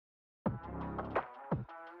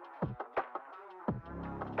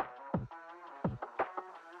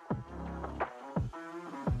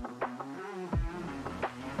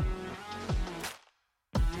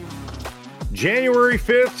January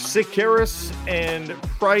 5th, Sikaris and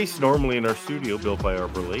Price, normally in our studio, built by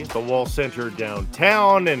Arbor Lee, the Wall Center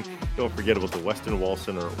downtown. And don't forget about the Westin Wall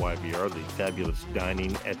Center at YVR, the fabulous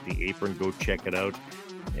dining at the Apron. Go check it out.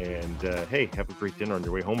 And hey, have a great dinner on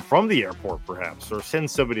your way home from the airport, perhaps, or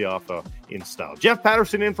send somebody off in style. Jeff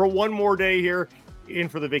Paterson in for one more day here, in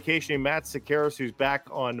for the vacationing Matt Sikaris, who's back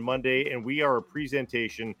on Monday. And we are a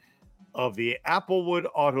presentation of the Applewood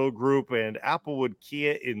Auto Group, and Applewood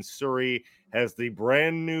Kia in Surrey has the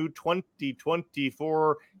brand new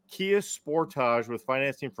 2024 Kia Sportage with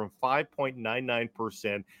financing from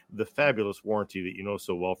 5.99%, the fabulous warranty that you know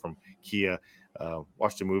so well from Kia.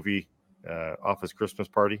 Watched a movie, Office Christmas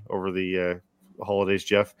Party, over the holidays,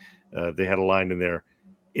 Jeff. They had a line in there,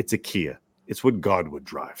 "It's a Kia. It's what God would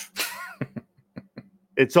drive."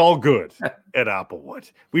 It's all good at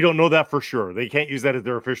Applewood. We don't know that for sure. They can't use that as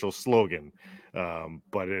their official slogan,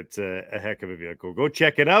 but it's a heck of a vehicle. Go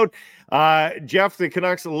check it out. Jeff, the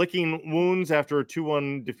Canucks licking wounds after a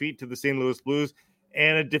 2-1 defeat to the St. Louis Blues,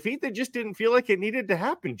 and a defeat that just didn't feel like it needed to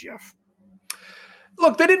happen, Jeff.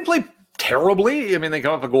 Look, they didn't play terribly. I mean, they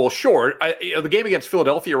come up a goal short. The game against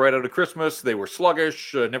Philadelphia right out of Christmas, they were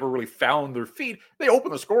sluggish, never really found their feet. They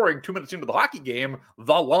opened the scoring 2 minutes into the hockey game.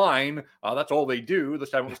 The line, that's all they do.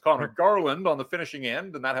 This time it was Connor Garland on the finishing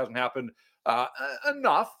end, and that hasn't happened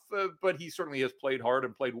enough, but he certainly has played hard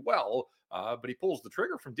and played well. But he pulls the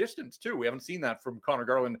trigger from distance, too. We haven't seen that from Connor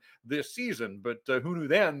Garland this season, but who knew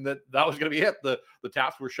then that was going to be it? The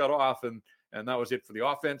taps were shut off, and that was it for the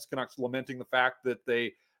offense. Canucks lamenting the fact that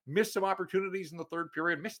they missed some opportunities in the third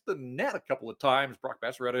period, missed the net a couple of times. Brock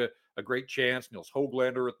Besser had a great chance. Nils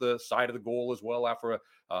Höglander at the side of the goal as well after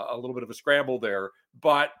a little bit of a scramble there.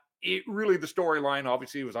 But it really, the storyline,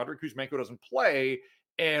 obviously, was Andrei Kuzmenko doesn't play.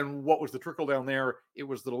 And what was the trickle down there? It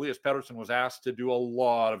was that Elias Paterson was asked to do a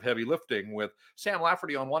lot of heavy lifting with Sam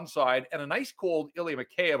Lafferty on one side and a nice cold Ilya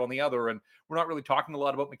Mikheyev on the other. And we're not really talking a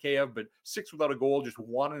lot about Mikheyev, but 6 without a goal, just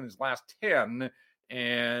 1 in his last 10.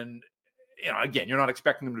 And again, you're not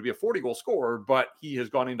expecting him to be a 40-goal scorer, but he has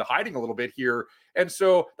gone into hiding a little bit here. And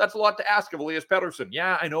so that's a lot to ask of Elias Pettersson.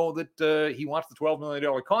 Yeah, I know that he wants the $12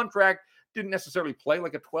 million contract. Didn't necessarily play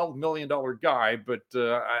like a $12 million guy, but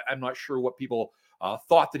I'm not sure what people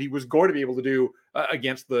thought that he was going to be able to do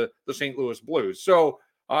against the St. Louis Blues. So,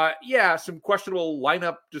 some questionable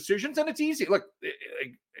lineup decisions, and it's easy. Look,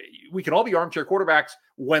 we can all be armchair quarterbacks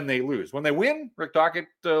when they lose. When they win, Rick Tocchet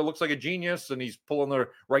looks like a genius, and he's pulling the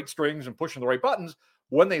right strings and pushing the right buttons.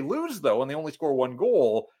 When they lose, though, and they only score 1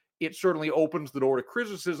 goal, it certainly opens the door to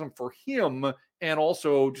criticism for him, and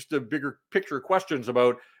also just a bigger picture questions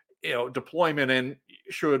about deployment, and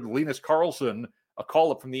should Linus Karlsson, a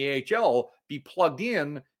call-up from the AHL, be plugged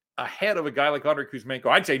in ahead of a guy like Andrei Kuzmenko?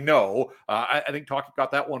 I'd say no. I think Tocchet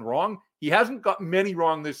got that one wrong. He hasn't got many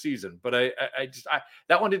wrong this season, but I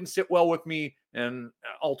that one didn't sit well with me. And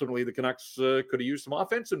ultimately, the Canucks could have used some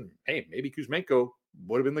offense, and hey, maybe Kuzmenko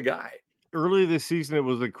would have been the guy. Early this season, it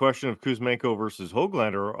was a question of Kuzmenko versus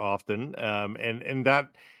Höglander often, and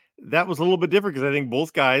that was a little bit different because I think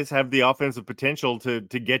both guys have the offensive potential to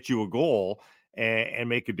get you a goal and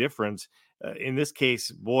make a difference. In this case,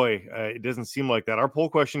 boy, it doesn't seem like that. Our poll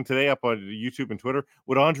question today up on YouTube and Twitter: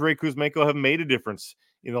 would Andrei Kuzmenko have made a difference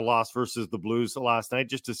in the loss versus the Blues last night?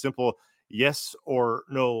 Just a simple yes or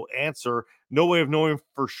no answer. No way of knowing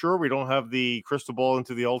for sure. We don't have the crystal ball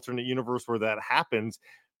into the alternate universe where that happens,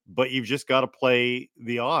 but you've just got to play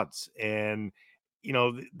the odds. And,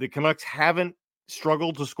 the Canucks haven't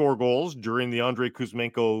struggled to score goals during the Andrei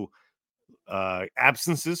Kuzmenko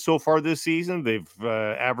absences so far this season. They've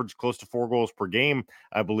averaged close to 4 goals per game,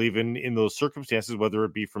 I believe, in those circumstances, whether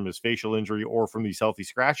it be from his facial injury or from these healthy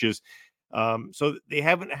scratches. So they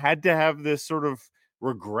haven't had to have this sort of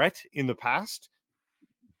regret in the past.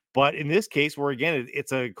 But in this case, where again,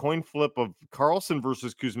 it's a coin flip of Karlsson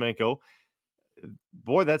versus Kuzmenko,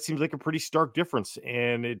 boy, that seems like a pretty stark difference.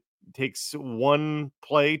 And it takes one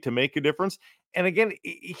play to make a difference. And again,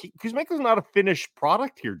 Kuzmenko's not a finished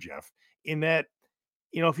product here, Jeff, in that,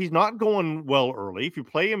 if he's not going well early, if you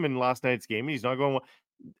play him in last night's game and he's not going well,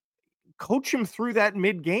 coach him through that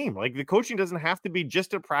mid-game. Like, the coaching doesn't have to be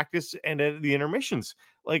just at practice and at the intermissions.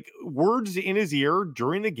 Like, words in his ear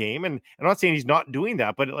during the game. And I'm not saying he's not doing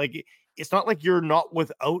that, but like, it's not like you're not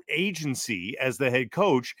without agency as the head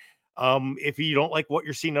coach. If you don't like what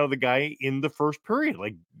you're seeing out of the guy in the first period,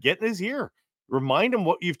 like, get in his ear, remind him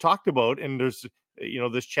what you've talked about. And there's,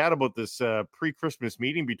 this chat about this pre-Christmas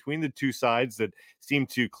meeting between the two sides that seem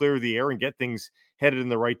to clear the air and get things headed in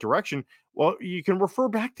the right direction. Well, you can refer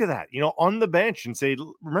back to that, on the bench and say,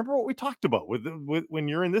 remember what we talked about with when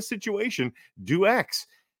you're in this situation, do X.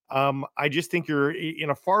 I just think you're in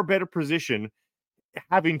a far better position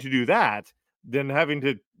having to do that than having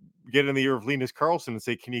to get in the ear of Linus Karlsson and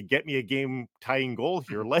say, "Can you get me a game-tying goal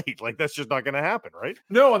here late?" Like, that's just not gonna happen, right?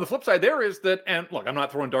 No, on the flip side, there is that, and look, I'm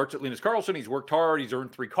not throwing darts at Linus Karlsson. He's worked hard. He's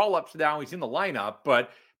earned 3 call-ups now. He's in the lineup,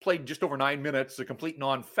 but played just over 9 minutes, a complete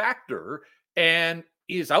non-factor, and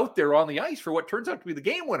is out there on the ice for what turns out to be the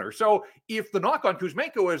game winner. So if the knock on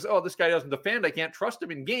Kuzmenko is, oh, this guy doesn't defend, I can't trust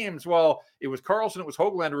him in games. Well, it was Karlsson, it was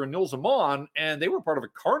Höglander, and Nils Amon, and they were part of a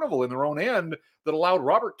carnival in their own end that allowed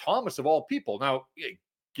Robert Thomas, of all people. Now,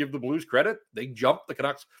 give the Blues credit. They jump the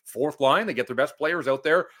Canucks' fourth line. They get their best players out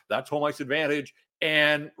there. That's home ice advantage.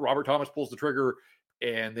 And Robert Thomas pulls the trigger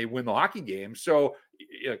and they win the hockey game. So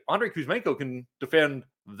Andrei Kuzmenko can defend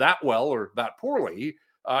that well or that poorly.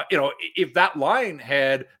 If that line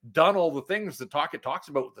had done all the things that Tocchet talks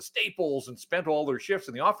about with the staples and spent all their shifts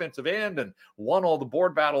in the offensive end and won all the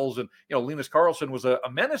board battles, and Linus Karlsson was a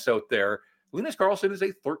menace out there. Linus Karlsson is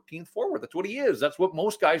a 13th forward. That's what he is. That's what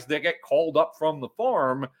most guys that get called up from the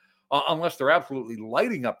farm, unless they're absolutely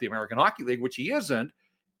lighting up the American Hockey League, which he isn't.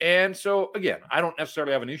 And so, again, I don't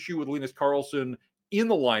necessarily have an issue with Linus Karlsson in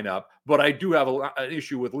the lineup, but I do have an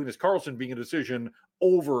issue with Linus Karlsson being a decision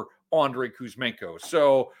over Andrei Kuzmenko.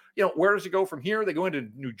 So, where does it go from here? They go into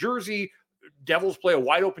New Jersey. Devils play a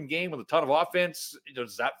wide open game with a ton of offense.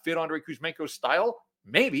 Does that fit Andrei Kuzmenko's style?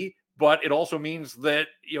 Maybe. But it also means that,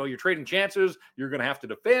 you're trading chances. You're going to have to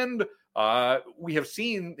defend. We have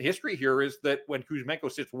seen history here is that when Kuzmenko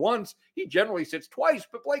sits once, he generally sits twice.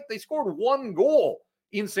 But, Blake, they scored 1 goal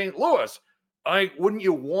in St. Louis. Wouldn't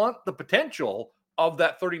you want the potential of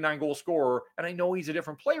that 39-goal scorer? And I know he's a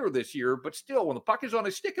different player this year, but still, when the puck is on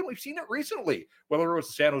his stick, and we've seen it recently, whether it was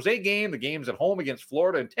the San Jose game, the games at home against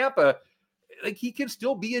Florida and Tampa, he can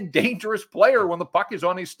still be a dangerous player when the puck is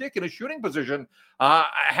on his stick in a shooting position. I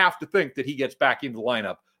have to think that he gets back into the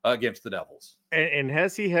lineup against the Devils. And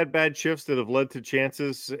has he had bad shifts that have led to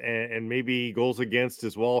chances and maybe goals against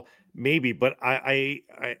as well? Maybe, but I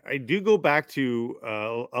do go back to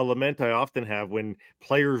a lament I often have when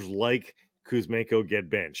players like Kuzmenko get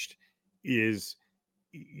benched is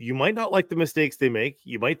you might not like the mistakes they make.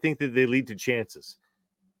 You might think that they lead to chances.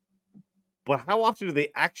 But how often do they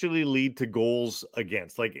actually lead to goals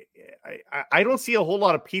against? Like, I don't see a whole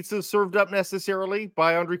lot of pizzas served up necessarily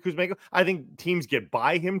by Andrei Kuzmenko. I think teams get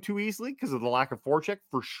by him too easily because of the lack of forecheck,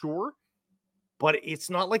 for sure. But it's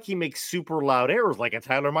not like he makes super loud errors like a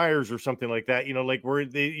Tyler Myers or something like that. Like where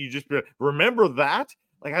you just remember that.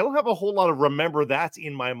 Like, I don't have a whole lot of remember that's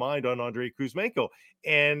in my mind on Andrei Kuzmenko.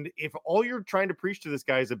 And if all you're trying to preach to this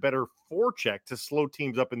guy is a better forecheck to slow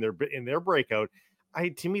teams up in their breakout,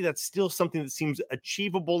 to me, that's still something that seems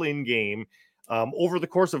achievable in game over the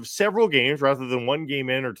course of several games rather than 1 game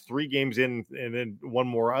in or 3 games in and then 1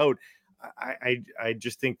 more out. I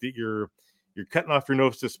just think that you're cutting off your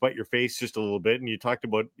nose to spite your face just a little bit. And you talked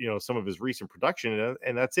about, some of his recent production,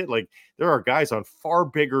 and that's it. Like, there are guys on far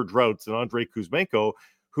bigger droughts than Andrei Kuzmenko,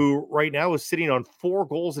 who right now is sitting on 4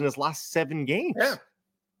 goals in his last 7 games. Yeah.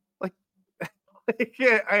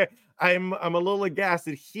 I'm a little aghast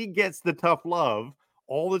that he gets the tough love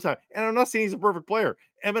all the time. And I'm not saying he's a perfect player,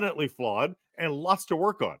 eminently flawed and lots to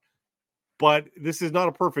work on. But this is not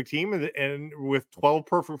a perfect team, and with 12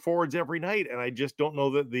 perfect forwards every night. And I just don't know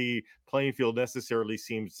that the playing field necessarily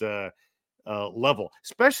seems level,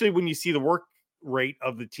 especially when you see the work rate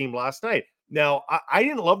of the team last night. Now, I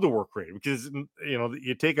didn't love the work rate because,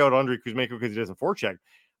 you take out Andrei Kuzmenko because he doesn't forecheck.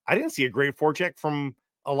 I didn't see a great forecheck from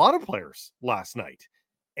a lot of players last night.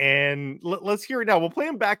 And let's hear it now. We'll play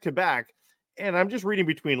them back to back. And I'm just reading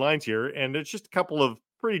between lines here. And it's just a couple of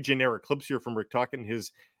pretty generic clips here from Rick Tocchet,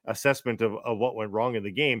 his assessment of what went wrong in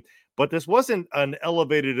the game. But this wasn't an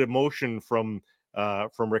elevated emotion from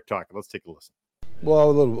Rick Tocchet. Let's take a listen. Well,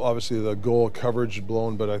 a little, obviously the goal coverage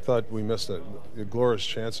blown, but I thought we missed a glorious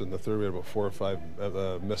chance in the third. We had about 4 or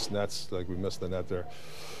 5 missed nets. Like, we missed the net there.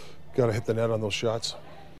 Got to hit the net on those shots.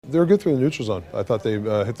 They were good through the neutral zone. I thought they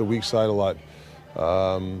hit the weak side a lot.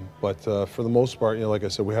 But for the most part, like I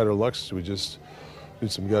said, we had our lucks. We just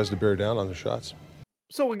need some guys to bear down on the shots.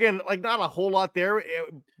 So again, like, not a whole lot there,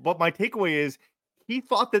 but my takeaway is he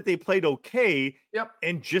thought that they played okay. Yep.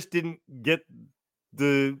 And just didn't get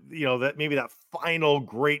that maybe that final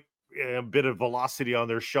great bit of velocity on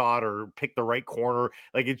their shot or pick the right corner.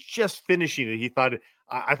 Like, it's just finishing it. He thought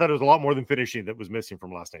I thought it was a lot more than finishing that was missing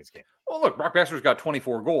from last night's game. Well, look, Brock Besser's got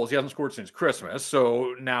 24 goals. He hasn't scored since Christmas.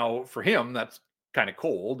 So now for him, that's kind of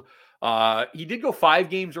cold. He did go 5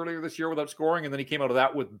 games earlier this year without scoring, and then he came out of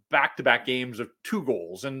that with back-to-back games of 2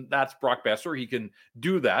 goals, and that's Brock Besser. He can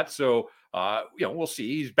do that. So, we'll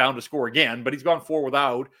see. He's bound to score again, but he's gone 4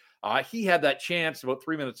 without. He had that chance about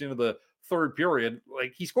 3 minutes into the third period.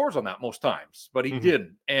 Like, he scores on that most times, but he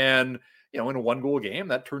didn't. And, in a 1-goal game,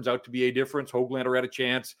 that turns out to be a difference. Höglander had a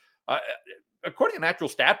chance. According to Natural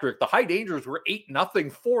Stat Trick, the high dangers were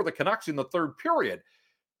 8-0 for the Canucks in the third period.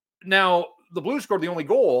 Now, the Blues scored the only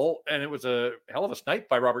goal, and it was a hell of a snipe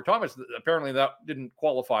by Robert Thomas. Apparently, that didn't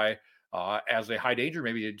qualify as a high danger,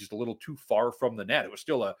 maybe just a little too far from the net. It was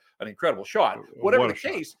still an incredible shot. Whatever the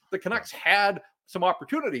case, the Canucks had some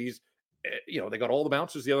opportunities. They got all the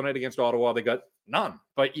bounces the other night against Ottawa. They got none,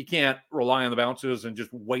 but you can't rely on the bounces and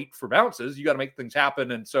just wait for bounces. You got to make things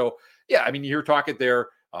happen. And so, yeah, I mean, you hear Tocchet there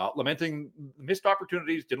lamenting missed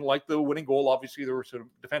opportunities, didn't like the winning goal. Obviously, there were some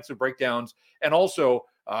defensive breakdowns. And also,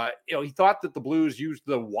 he thought that the Blues used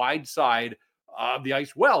the wide side of the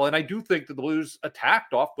ice well. And I do think that the Blues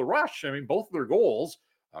attacked off the rush. I mean, both of their goals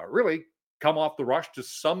really come off the rush to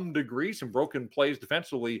some degree, some broken plays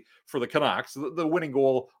defensively for the Canucks. The winning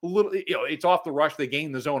goal, a little, it's off the rush. They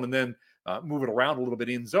gain the zone and then move it around a little bit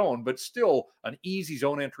in zone, but still an easy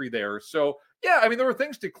zone entry there. So, yeah, I mean, there were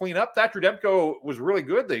things to clean up. Thatcher Demko was really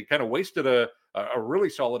good. They kind of wasted a really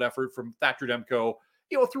solid effort from Thatcher Demko.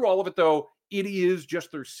 Through all of it, though, it is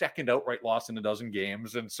just their second outright loss in a dozen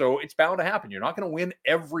games. And so it's bound to happen. You're not going to win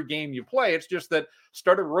every game you play. It's just that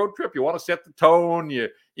start a road trip, you want to set the tone. You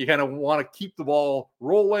kind of want to keep the ball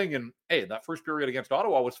rolling. And, hey, that first period against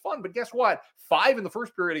Ottawa was fun. But guess what? 5 in the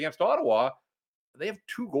first period against Ottawa. They have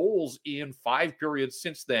 2 goals in 5 periods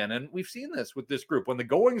since then. And we've seen this with this group. When the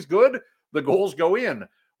going's good, the goals go in.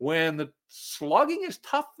 When the slugging is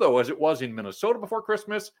tough, though, as it was in Minnesota before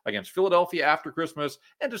Christmas, against Philadelphia after Christmas,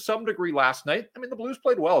 and to some degree last night, I mean, the Blues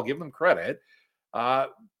played well, give them credit.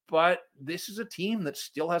 But this is a team that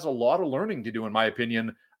still has a lot of learning to do, in my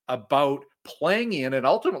opinion, about playing in and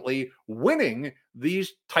ultimately winning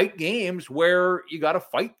these tight games where you got to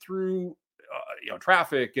fight through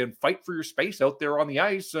traffic and fight for your space out there on the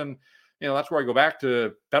ice. And, that's where I go back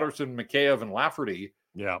to Paterson, Mikheyev, and Lafferty.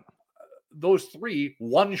 Yeah. Those 3,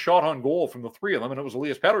 1 shot on goal from the 3 of them, and it was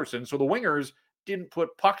Elias Pettersson. So the wingers didn't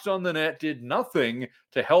put pucks on the net, did nothing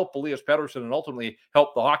to help Elias Pettersson and ultimately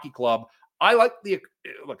help the hockey club. I like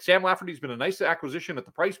Sam Lafferty's been a nice acquisition at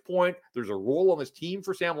the price point. There's a role on this team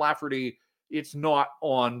for Sam Lafferty. It's not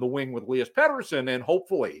on the wing with Elias Pettersson, and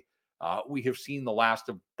hopefully we have seen the last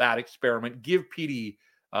of that experiment. Give Petey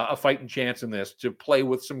a fighting chance in this to play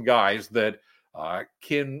with some guys that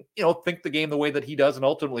can, think the game the way that he does and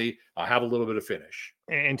ultimately have a little bit of finish.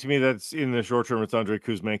 And to me, that's in the short term, it's Andrei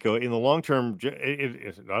Kuzmenko. In the long term, not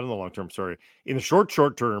in the long term, sorry. In the short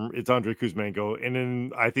term, it's Andrei Kuzmenko. And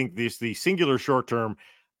in, I think the singular short term,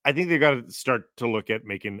 I think they got to start to look at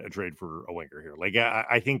making a trade for a winger here. Like,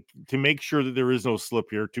 I think to make sure that there is no slip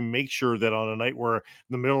here, to make sure that on a night where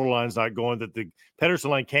the middle line's not going, that the Pettersson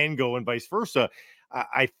line can go and vice versa.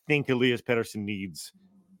 I think Elias Pettersson needs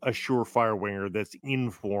a surefire winger that's in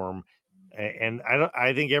form. And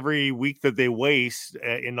I think every week that they waste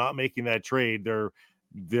in not making that trade,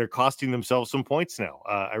 they're costing themselves some points now.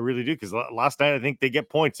 I really do, because last night I think they get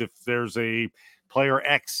points if there's a player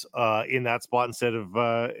X in that spot instead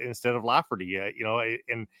of Lafferty.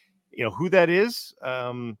 And who that is.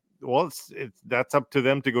 Well, that's up to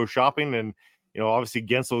them to go shopping. And obviously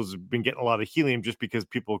Gensel's been getting a lot of helium just because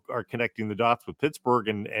people are connecting the dots with Pittsburgh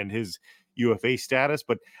and his UFA status.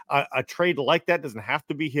 But a trade like that doesn't have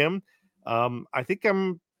to be him. I think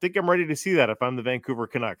I'm ready to see that if I'm the Vancouver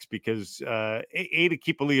Canucks, because to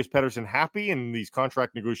keep Elias Pettersson happy in these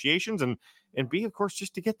contract negotiations, and B, of course,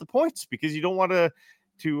 just to get the points, because you don't want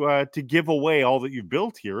to give away all that you've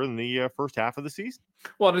built here in the first half of the season.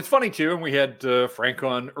 Well, and it's funny too, and we had Frank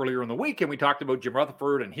on earlier in the week, and we talked about Jim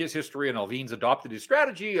Rutherford and his history, and Alvin's adopted his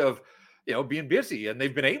strategy of being busy, and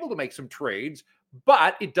they've been able to make some trades.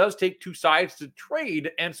 But it does take 2 sides to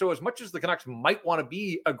trade. And so as much as the Canucks might want to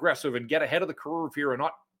be aggressive and get ahead of the curve here and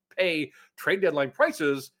not pay trade deadline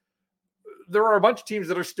prices, there are a bunch of teams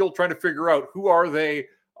that are still trying to figure out who are they,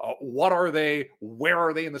 what are they, where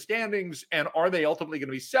are they in the standings, and are they ultimately going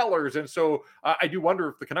to be sellers? And so I do wonder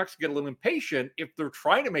if the Canucks get a little impatient if they're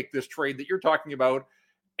trying to make this trade that you're talking about,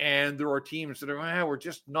 and there are teams that are, we're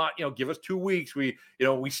just not, give us 2 weeks. We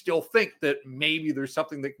still think that maybe there's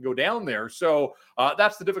something that can go down there. So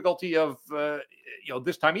that's the difficulty of,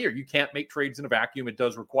 this time of year. You can't make trades in a vacuum. It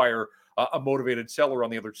does require a motivated seller on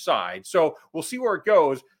the other side. So we'll see where it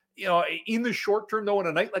goes. In the short term, though, in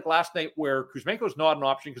a night like last night where Kuzmenko's not an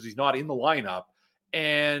option because he's not in the lineup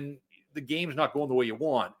and the game's not going the way you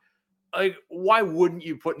want, like, why wouldn't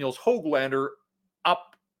you put Nils Höglander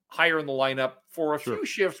up higher in the lineup for a few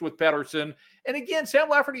shifts with Pettersson? And again, Sam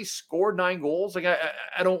Lafferty scored 9 goals. Like,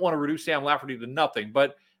 I don't want to reduce Sam Lafferty to nothing,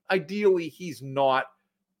 but ideally he's not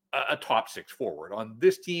a top six forward on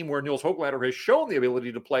this team where Nils Höglander has shown the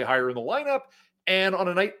ability to play higher in the lineup. And on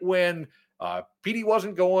a night when Petey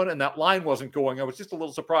wasn't going and that line wasn't going, I was just a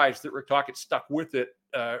little surprised that Rick Tocchet stuck with it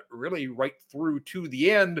really right through to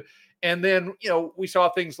the end. And then, we saw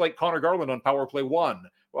things like Connor Garland on power play 1,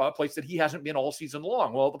 a place that he hasn't been all season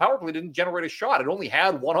long. Well, the power play didn't generate a shot. It only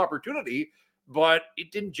had one opportunity, but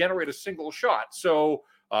it didn't generate a single shot. So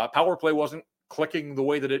power play wasn't clicking the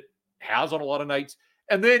way that it has on a lot of nights.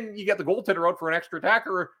 And then you get the goaltender out for an extra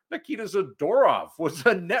attacker. Nikita Zadorov was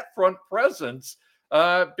a net front presence.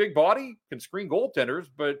 Big body, can screen goaltenders,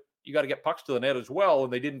 but you got to get pucks to the net as well,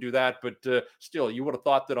 and they didn't do that. But still, you would have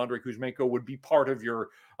thought that Andrei Kuzmenko would be part of your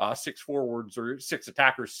 6 forwards or 6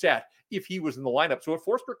 attackers set if he was in the lineup. So it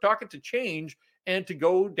forced Rick Tocchet to change and to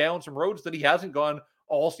go down some roads that he hasn't gone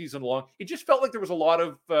all season long. It just felt like there was a lot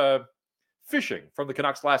of fishing from the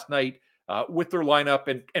Canucks last night with their lineup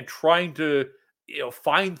and trying to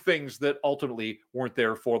find things that ultimately weren't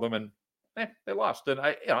there for them, and they lost. And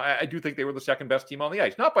I do think they were the second best team on the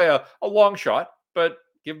ice, not by a long shot, but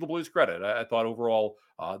give the Blues credit. I thought overall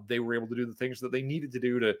they were able to do the things that they needed to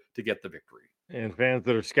do to get the victory. And fans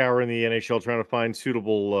that are scouring the NHL trying to find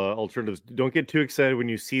suitable alternatives, don't get too excited when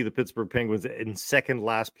you see the Pittsburgh Penguins in second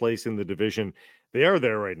last place in the division. They are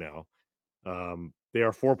there right now. They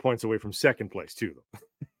are 4 points away from second place too.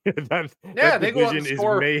 that they go out and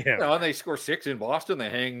score, mayhem. And they score 6 in Boston. They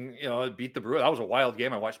hang, beat the Bruins. That was a wild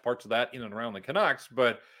game. I watched parts of that in and around the Canucks,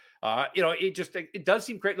 but it does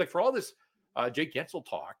seem great. Like for all this Jake Gensel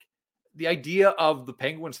talk, the idea of the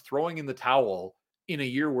Penguins throwing in the towel in a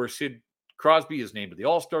year where Sid Crosby is named to the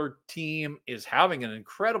All-Star team, is having an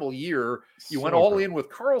incredible year. You went all in with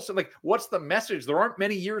Carlson. Like, what's the message? There aren't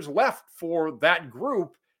many years left for that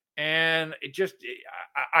group. And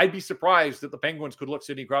I'd be surprised that the Penguins could look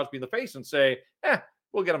Sidney Crosby in the face and say,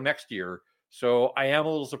 we'll get him next year. So I am a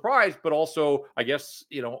little surprised, but also I guess,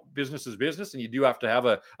 business is business, and you do have to have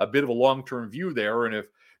a bit of a long-term view there. And if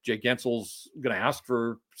Jake Gensel's going to ask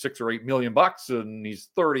for $6 or $8 million and he's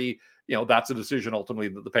 30, that's a decision ultimately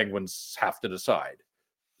that the Penguins have to decide.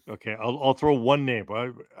 Okay, I'll throw one name.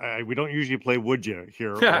 We don't usually play would you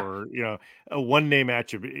here, or a one name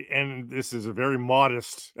at you. And this is a very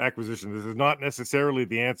modest acquisition. This is not necessarily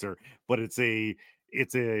the answer, but there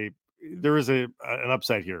is an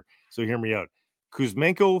upside here. So hear me out.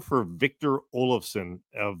 Kuzmenko for Victor Olofsson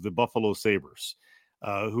of the Buffalo Sabres,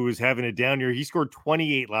 who is having a down year. He scored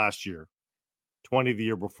 28 last year, 20 the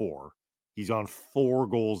year before. He's on 4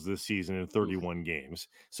 goals this season in 31 games.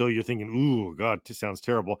 So you're thinking, ooh, God, this sounds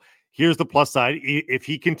terrible. Here's the plus side. If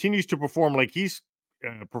he continues to perform like he's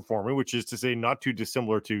performing, which is to say not too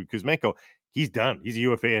dissimilar to Kuzmenko, he's done. He's a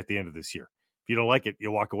UFA at the end of this year. If you don't like it,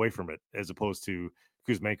 you walk away from it, as opposed to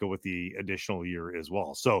Kuzmenko with the additional year as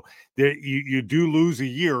well. So you do lose a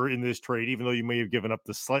year in this trade, even though you may have given up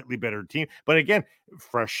the slightly better team. But again,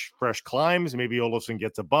 fresh climbs. Maybe Olofsson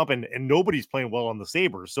gets a bump, and nobody's playing well on the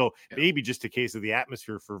Sabres. So maybe just a case of the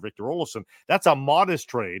atmosphere for Victor Olofsson. That's a modest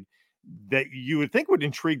trade that you would think would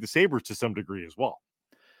intrigue the Sabres to some degree as well.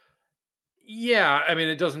 Yeah, I mean,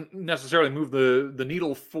 it doesn't necessarily move the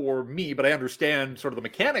needle for me, but I understand sort of the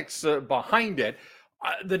mechanics behind it.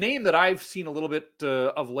 The name that I've seen a little bit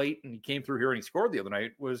of late, and he came through here and he scored the other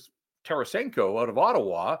night, was Tarasenko out of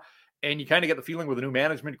Ottawa. And you kind of get the feeling with a new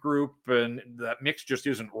management group, and that mix just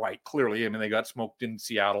isn't right, clearly. I mean, they got smoked in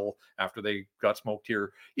Seattle after they got smoked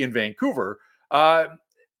here in Vancouver. But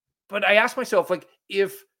I asked myself, like,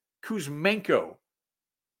 if Kuzmenko,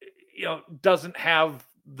 doesn't have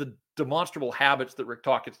the demonstrable habits that Rick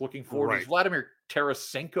Tocchet's looking for. Right. Does Vladimir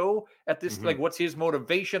Tarasenko at this, like, what's his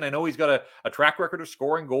motivation? I know he's got a track record of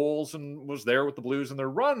scoring goals and was there with the Blues in their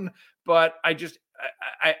run, but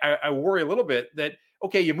I worry a little bit that,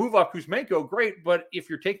 okay, you move off Kuzmenko, great, but if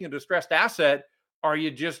you're taking a distressed asset, are you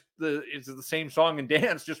just is it the same song and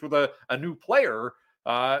dance just with a new player?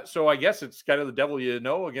 So I guess it's kind of the devil you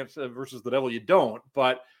know against versus the devil you don't.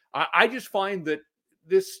 But I just find that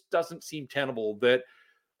this doesn't seem tenable, that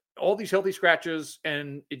all these healthy scratches,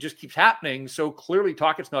 and it just keeps happening. So clearly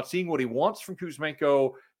Tocchet's not seeing what he wants from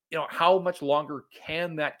Kuzmenko. How much longer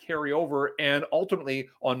can that carry over? And ultimately,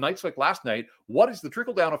 on nights like last night, what is the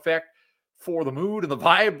trickle-down effect for the mood and the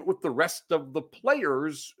vibe with the rest of the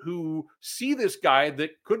players who see this guy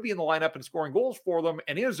that could be in the lineup and scoring goals for them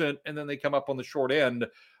and isn't, and then they come up on the short end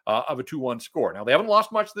of a 2-1 score? Now, they haven't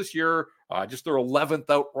lost much this year, just their 11th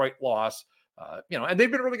outright loss. And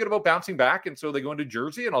they've been really good about bouncing back, and so they go into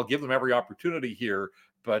Jersey, and I'll give them every opportunity here.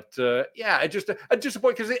 But it's just a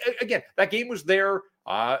disappointment because, again, that game was there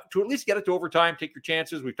to at least get it to overtime, take your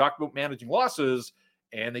chances. We've talked about managing losses,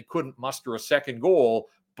 and they couldn't muster a second goal.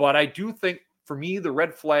 But I do think For me, the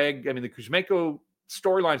red flag, I mean, the Kuzmenko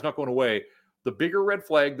storyline's not going away. The bigger red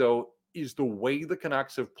flag, though, is the way the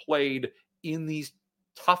Canucks have played in these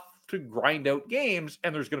tough to grind out games.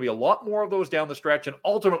 And there's going to be a lot more of those down the stretch. And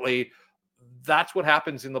ultimately, that's what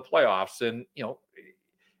happens in the playoffs. And,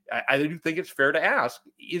 I do think it's fair to ask,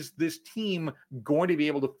 is this team going to be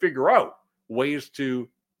able to figure out ways to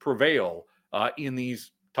prevail in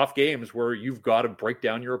these tough games where you've got to break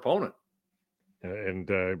down your opponent? And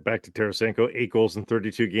back to Tarasenko, 8 goals in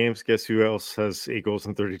 32 games. Guess who else has 8 goals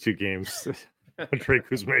in 32 games? Andrei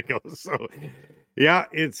Kuzmenko. So, yeah,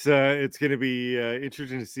 it's going to be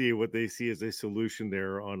interesting to see what they see as a solution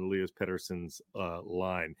there on Elias Paterson's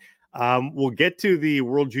line. We'll get to the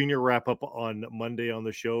World Junior wrap-up on Monday on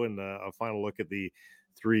the show and a final look at the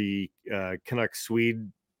 3 Canucks Swede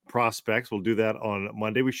prospects. We'll do that on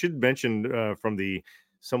Monday. We should mention from the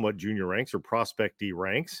somewhat junior ranks or prospectee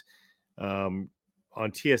ranks, on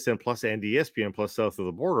TSN Plus and ESPN Plus south of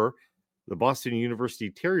the border, the Boston University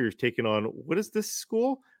Terriers taking on, what is this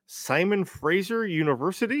school? Simon Fraser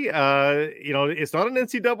University. It's not an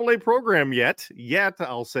NCAA program yet,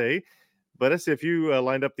 I'll say. But SFU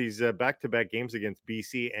lined up these back-to-back games against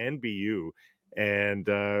BC and BU, and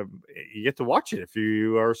you get to watch it if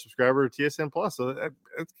you are a subscriber to TSN Plus. So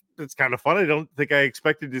it's kind of fun. I don't think I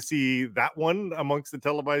expected to see that one amongst the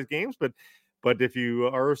televised games, but if you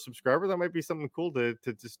are a subscriber, that might be something cool to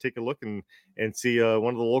just take a look and see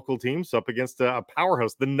one of the local teams up against a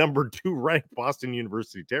powerhouse, the number 2 ranked Boston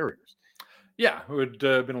University Terriers. Yeah, it would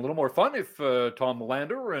have been a little more fun if Tom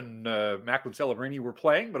Melander and Macklin Celebrini were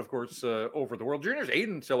playing. But of course, over the World Juniors,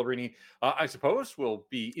 Aiden Celebrini, I suppose, will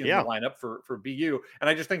be in the lineup for BU. And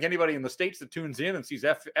I just think anybody in the States that tunes in and sees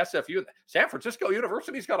SFU, San Francisco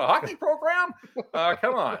University's got a hockey program.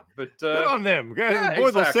 Come on. But good on them. Yeah, boy,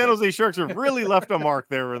 exactly. Those San Jose Sharks have really left a mark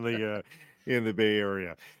there in the Bay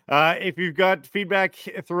Area. If you've got feedback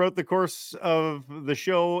throughout the course of the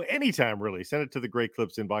show, anytime really, send it to the Great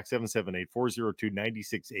Clips inbox,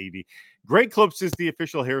 778-402-9680. Great Clips is the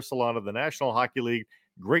official hair salon of the National Hockey League.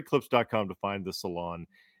 GreatClips.com to find the salon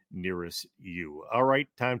nearest you. All right,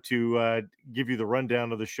 time to give you the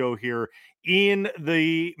rundown of the show here. In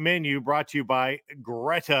the menu, brought to you by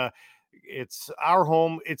Greta. It's our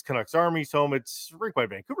home. It's Canucks Army's home. It's Rinkwide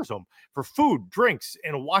Vancouver's home for food, drinks,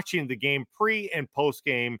 and watching the game pre and post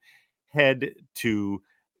game. Head to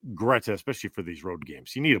Greta, especially for these road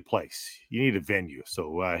games. You need a place. You need a venue.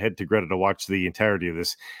 So head to Greta to watch the entirety of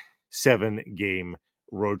this 7-game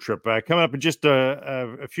road trip. Coming up in just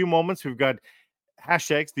a few moments, we've got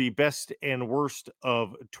hashtags, the best and worst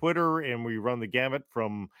of Twitter, and we run the gamut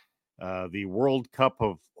from the World Cup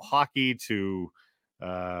of Hockey to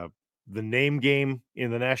the name game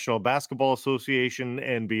in the National Basketball Association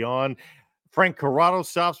and beyond. Frank Corrado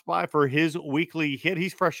stops by for his weekly hit.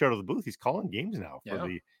 He's fresh out of the booth. He's calling games now for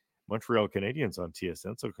the Montreal Canadiens on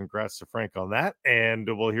TSN. So congrats to Frank on that. And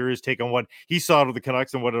we'll hear his take on what he saw to the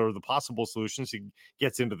Canucks and what are the possible solutions. He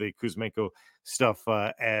gets into the Kuzmenko stuff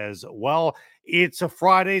as well. It's a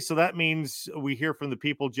Friday, so that means we hear from the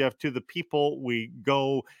people, Jeff. To the people we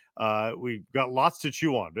go. We've got lots to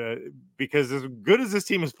chew on because as good as this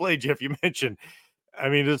team has played, Jeff, you mentioned, I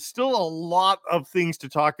mean, there's still a lot of things to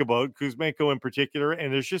talk about, Kuzmenko in particular,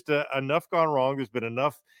 and there's just enough gone wrong. There's been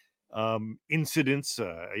enough incidents,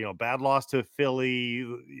 bad loss to Philly,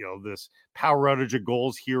 this power outage of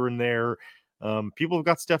goals here and there. People have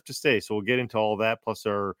got stuff to say, so we'll get into all that, plus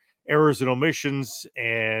our errors and omissions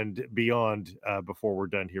and beyond before we're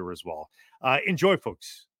done here as well. Enjoy,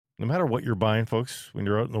 folks. No matter what you're buying, folks, when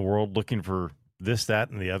you're out in the world looking for this,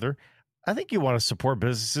 that, and the other, I think you want to support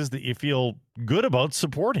businesses that you feel good about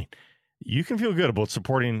supporting. You can feel good about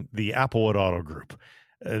supporting the Applewood Auto Group.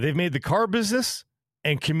 They've made the car business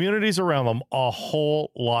and communities around them a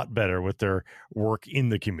whole lot better with their work in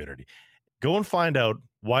the community. Go and find out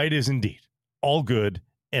why it is indeed all good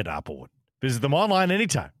at Applewood. Visit them online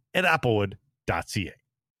anytime at applewood.ca.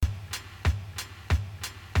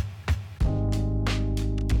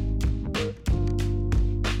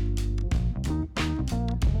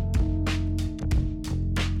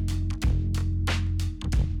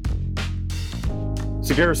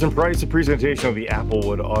 Garrison Price, a presentation of the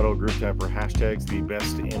Applewood Auto Group. Time for hashtags, the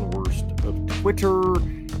best and worst of Twitter.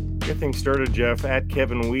 Get things started, Jeff, at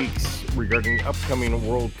Kevin Weeks regarding upcoming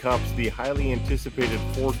World Cups. The highly anticipated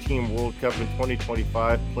 4-team World Cup in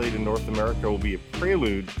 2025 played in North America will be a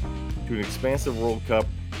prelude to an expansive World Cup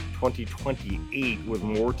 2028 with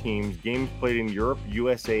more teams, games played in Europe,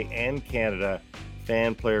 USA, and Canada.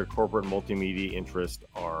 Fan, player, corporate, multimedia interest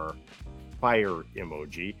are fire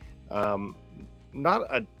emoji. Not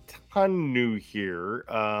a ton new here,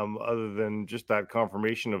 other than just that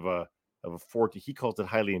confirmation of a of a 40. He calls it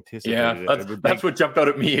highly Yeah, anticipated. that's what jumped out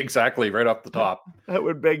at me exactly right off the top. I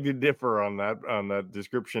would beg to differ on that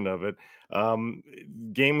description of it.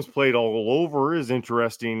 Games played all over is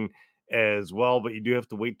interesting as well, but you do have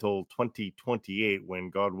to wait till 2028 when,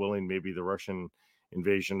 God willing, maybe the Russian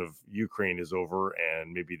invasion of Ukraine is over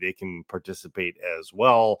and maybe they can participate as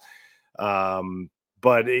well.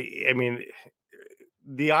 But I mean,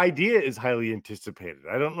 the idea is highly anticipated.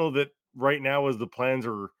 I don't know that right now, as the plans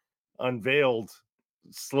are unveiled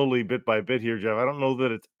slowly bit by bit here, Jeff, I don't know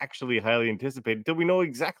that it's actually highly anticipated until we know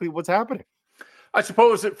exactly what's happening. I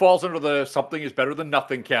suppose it falls under the something is better than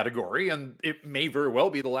nothing category, and it may very well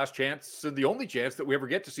be the last chance and the only chance that we ever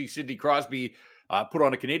get to see Sidney Crosby put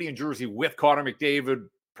on a Canadian jersey with Connor McDavid,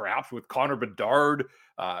 perhaps with Connor Bedard.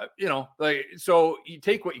 So you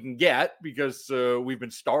take what you can get because we've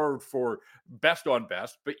been starved for best on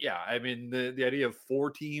best. But yeah, I mean, the idea of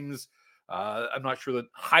 4 teams, I'm not sure that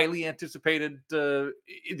highly anticipated the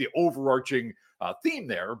overarching theme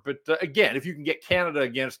there. But again, if you can get Canada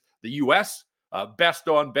against the U.S., best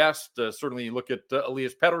on best, certainly you look at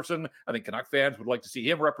Elias Pettersson. I think Canuck fans would like to see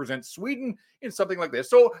him represent Sweden in something like this.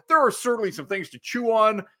 So there are certainly some things to chew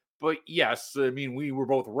on. But yes, I mean, we were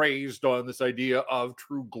both raised on this idea of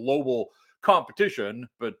true global competition.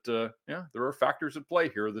 But yeah, there are factors at play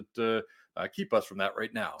here that keep us from that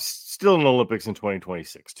right now. Still an Olympics in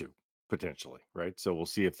 2026 too, potentially, right? So we'll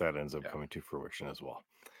see if that ends up coming to fruition as well.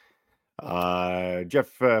 Jeff,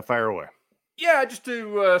 fire away. Yeah, just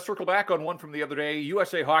to circle back on one from the other day,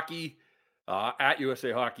 USA Hockey, at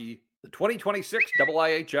USA Hockey, the 2026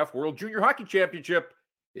 IIHF World Junior Hockey Championship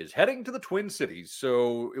is heading to the Twin Cities.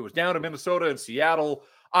 So it was down in Minnesota and Seattle.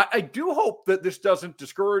 I do hope that this doesn't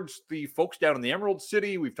discourage the folks down in the Emerald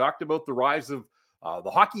City. We've talked about the rise of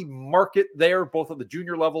the hockey market there, both at the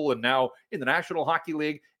junior level and now in the National Hockey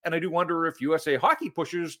League. And I do wonder if USA Hockey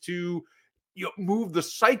pushes to move the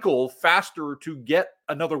cycle faster to get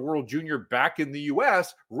another World Junior back in the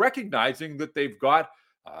U.S., recognizing that they've got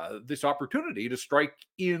this opportunity to strike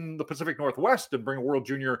in the Pacific Northwest and bring a World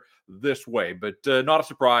Junior this way. But not a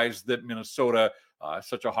surprise that Minnesota,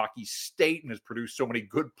 such a hockey state, and has produced so many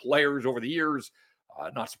good players over the years.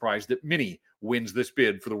 Not surprised that Mini wins this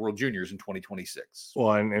bid for the World Juniors in 2026.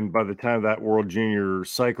 Well, and by the time that World Junior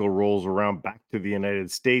cycle rolls around back to the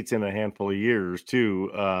United States in a handful of years,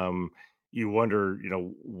 too, you wonder,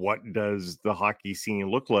 what does the hockey scene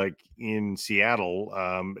look like in Seattle?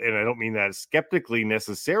 And I don't mean that skeptically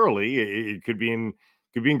necessarily. It could be in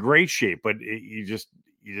great shape, but you just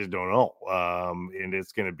don't know. And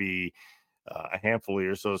it's going to be a handful of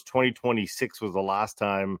years. So it's 2026 was the last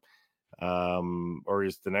time, or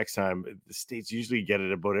is the next time. The states usually get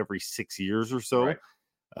it about every 6 years or so. Right.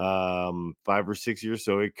 5 or 6 years.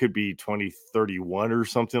 So it could be 2031 or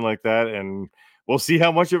something like that. And we'll see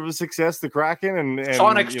how much of a success the Kraken and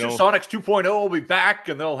Sonics 2.0 will be back,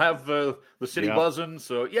 and they'll have the city buzzing.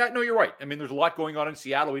 So yeah, no, you're right. I mean, there's a lot going on in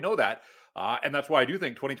Seattle. We know that, and that's why I do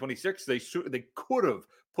think 2026 they could have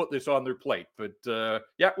put this on their plate. But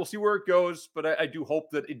yeah, we'll see where it goes. But I do hope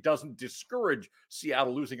that it doesn't discourage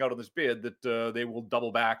Seattle losing out on this bid. That they will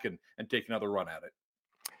double back and take another run at it.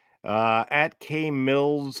 At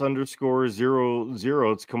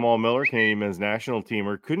KMills_00, it's Kamal Miller, Canadian men's national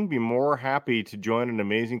teamer. Couldn't be more happy to join an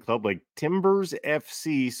amazing club like Timbers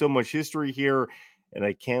FC. So much history here, and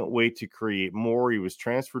I can't wait to create more. He was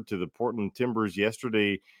transferred to the Portland Timbers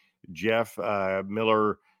yesterday. Jeff,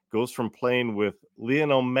 Miller goes from playing with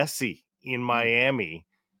Lionel Messi in Miami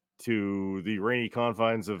to the rainy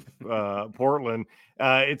confines of Portland.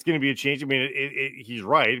 It's going to be a change. I mean, he's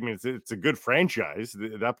right. I mean, it's a good franchise.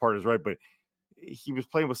 That part is right. But he was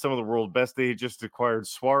playing with some of the world's best. They just acquired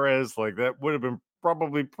Suarez. Like, that would have been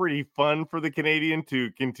probably pretty fun for the Canadian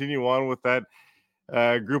to continue on with that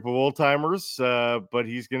group of old timers. But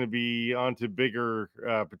he's going to be on to bigger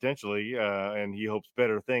potentially, and he hopes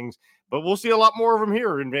better things. But we'll see a lot more of him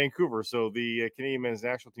here in Vancouver. So the Canadian men's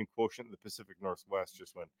national team quotient in the Pacific Northwest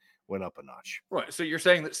just went up a notch. Right. So you're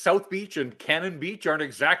saying that South Beach and Cannon Beach aren't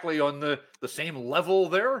exactly on the same level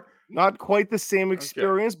there? Not quite the same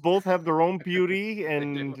experience. Okay. Both have their own beauty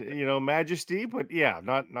and majesty, but yeah,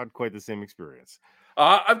 not quite the same experience.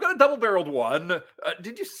 I've got a double-barreled one.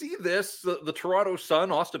 Did you see this? The Toronto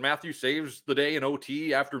Sun, Austin Matthews saves the day in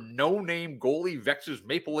OT after no-name goalie vexes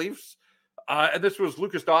Maple Leafs. And this was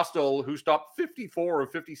Lucas Dostal, who stopped 54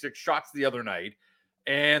 of 56 shots the other night.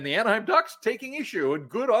 And the Anaheim Ducks taking issue, and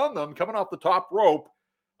good on them, coming off the top rope.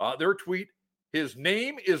 Their tweet, his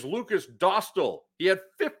name is Lucas Dostal. He had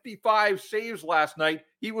 55 saves last night.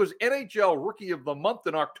 He was NHL Rookie of the Month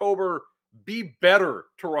in October. Be better,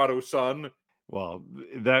 Toronto Sun. Well,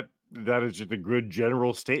 that That is just a good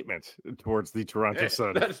general statement towards the Toronto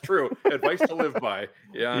Sun. That is true. Advice to live by.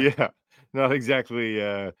 Yeah. Yeah, not exactly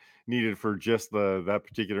needed for just that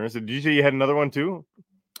particular incident. Did you say you had another one too?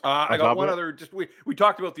 I got one other. Just we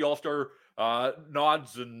talked about the All-Star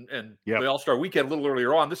nods and the All-Star weekend a little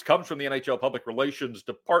earlier on. This comes from the NHL Public Relations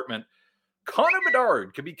Department. Connor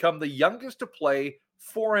Bedard can become the youngest to play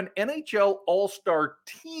for an NHL All-Star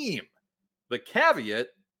team. The caveat: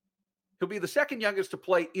 he'll be the second youngest to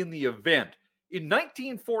play in the event. In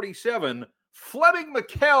 1947, Fleming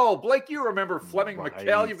McKell. Blake, you remember Fleming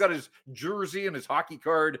McKell? You've got his jersey and his hockey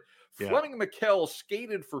card. Yeah. Fleming McKell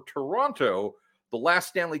skated for Toronto, the last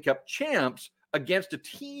Stanley Cup champs, against a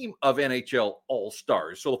team of NHL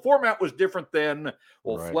All-Stars. So the format was different then.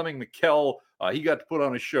 Well, right. Fleming McKell, he got to put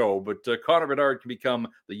on a show, but Connor Bedard can become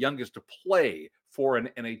the youngest to play for an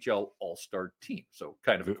NHL All-Star team. So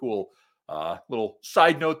kind of a cool little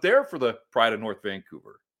side note there for the pride of North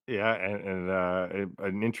Vancouver. Yeah, and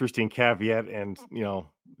an interesting caveat, and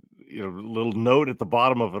little note at the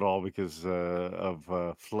bottom of it all because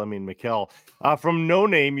of Fleming McKell. From No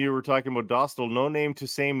Name, you were talking about Dostal. No Name to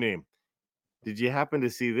Same Name. Did you happen to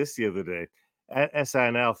see this the other day? At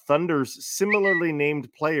SNL, Thunder's similarly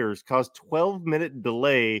named players caused 12-minute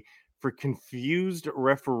delay for confused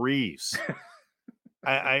referees.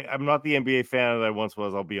 I'm not the NBA fan that I once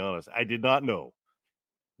was, I'll be honest. I did not know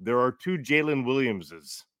there are two Jalen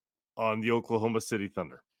Williamses on the Oklahoma City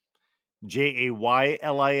Thunder.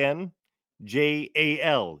 Jaylin,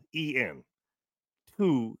 Jalen.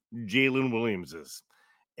 Two Jalen Williamses.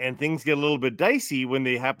 And things get a little bit dicey when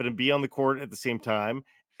they happen to be on the court at the same time,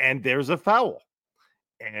 and there's a foul.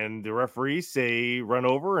 And the referees say run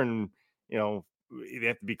over, and they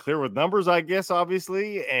have to be clear with numbers, I guess,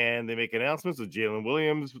 obviously. And they make announcements of Jalen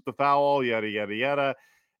Williams with the foul, yada, yada, yada.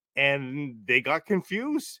 And they got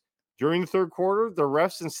confused. During the third quarter, the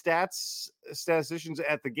refs and statisticians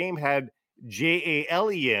at the game had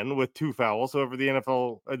Jalen with 2 fouls. However, the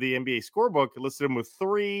NBA scorebook listed him with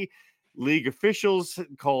 3. League officials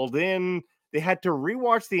called in. They had to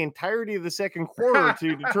rewatch the entirety of the second quarter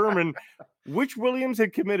to determine which Williams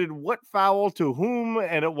had committed what foul to whom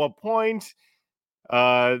and at what point.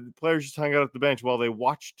 The players just hung out at the bench while they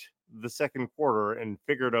watched the second quarter and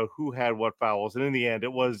figured out who had what fouls. And in the end,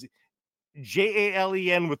 it was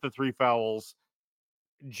Jalen with the 3 fouls.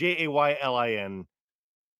 Jaylin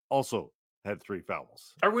also had 3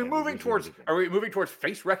 fouls. Are we moving towards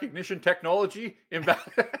face recognition technology? Isn't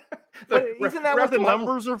that what the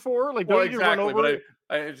numbers are for? Like, don't you run over? But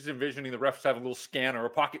I just envisioning the refs have a little scanner, a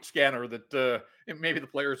pocket scanner that maybe the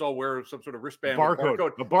players all wear some sort of wristband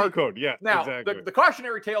barcode. A barcode, yeah. Now, exactly. the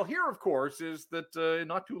cautionary tale here, of course, is that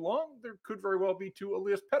not too long there could very well be 2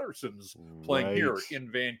 Elias Patersons playing here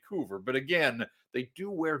in Vancouver. But again, they do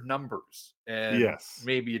wear numbers, and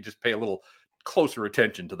maybe you just pay a little closer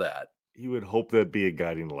attention to that. You would hope that'd be a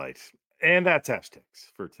guiding light. And that's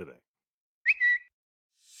hashtags for today.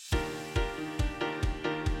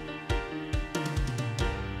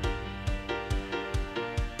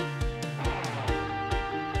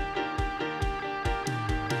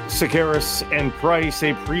 Sakaris and Price,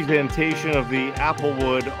 a presentation of the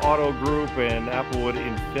Applewood Auto Group and Applewood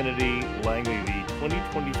Infinity Langley, the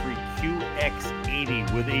 2023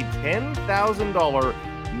 QX80 with a $10,000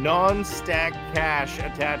 non-stack cash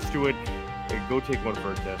attached to it. Go take one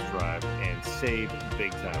for a test drive and save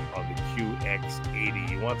big time on the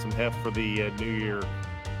QX80. You want some heft for the new year?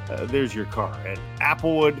 There's your car. At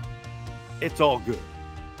Applewood, it's all good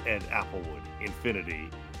at Applewood Infinity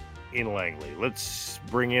in Langley. Let's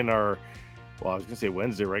bring in our, I was going to say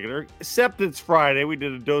Wednesday regular, except it's Friday. We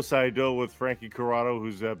did a do-side-do with Frankie Corrado,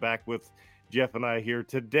 who's back with Jeff and I here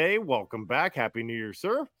today. Welcome back. Happy New Year,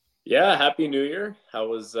 sir. Yeah, Happy New Year. How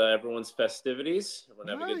was everyone's festivities?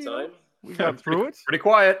 Everyone have a good time? We got through it. Pretty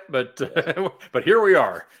quiet, but here we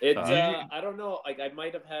are. I don't know. I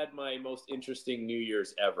might have had my most interesting New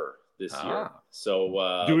Year's ever this year.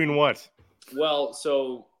 So doing what? Well,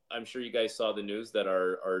 so I'm sure you guys saw the news that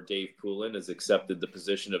our Dave Poulin has accepted the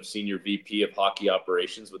position of Senior VP of Hockey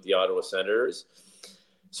Operations with the Ottawa Senators.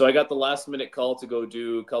 So I got the last minute call to go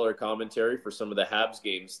do color commentary for some of the Habs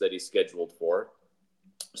games that he's scheduled for.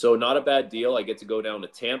 So not a bad deal. I get to go down to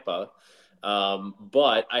Tampa.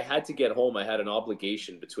 But I had to get home. I had an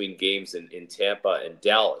obligation between games in Tampa and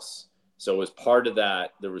Dallas. So as part of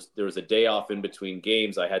that, there was a day off in between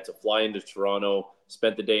games. I had to fly into Toronto,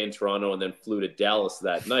 spent the day in Toronto, and then flew to Dallas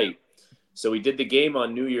that night. So we did the game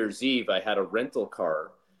on New Year's Eve. I had a rental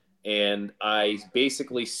car, and I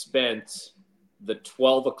basically spent the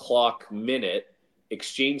 12 o'clock minute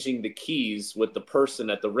exchanging the keys with the person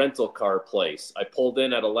at the rental car place. I pulled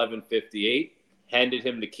in at 11:58. handed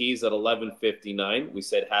him the keys at 11:59. We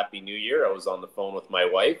said Happy New Year. I was on the phone with my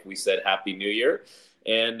wife. We said Happy New Year,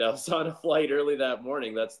 and I was on a flight early that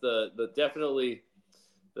morning. That's the definitely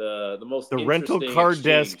the most The rental interesting car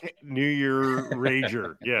exchange. desk New Year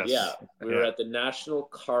rager. Yes. Yeah, we were at the National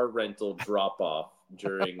Car Rental drop-off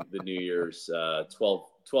during the New Year's 12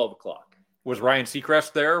 o'clock. Was Ryan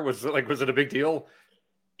Seacrest there? Was it a big deal?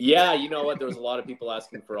 Yeah, you know what? There was a lot of people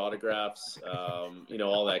asking for autographs,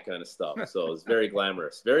 all that kind of stuff. So it was very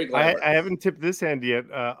glamorous. Very glamorous. I haven't tipped this hand yet.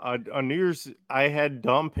 On New Year's, I had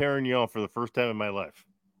Dom Perignon for the first time in my life.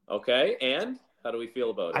 Okay, and how do we feel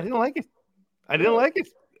about it? I didn't like it.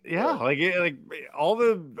 Yeah, like all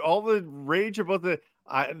the rage about the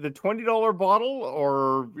 $20 bottle,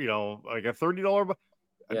 or like a $30.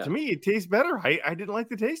 To me, it tastes better. I didn't like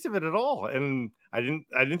the taste of it at all, and I didn't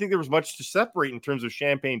think there was much to separate in terms of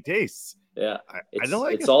champagne tastes. Yeah, I don't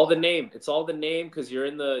like it's it. all the name. It's all the name because you're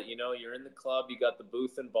in the club. You got the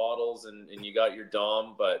booth and bottles, and you got your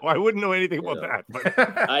Dom. But I wouldn't know anything about that.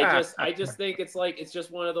 But I just think it's just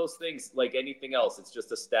one of those things like anything else. It's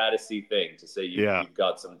just a statusy thing to say you've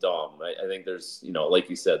got some Dom. I think there's like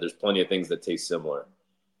you said, there's plenty of things that taste similar.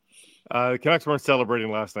 The Canucks weren't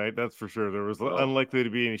celebrating last night, that's for sure. There was unlikely to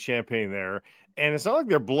be any champagne there. And it's not like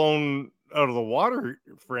they're blown out of the water,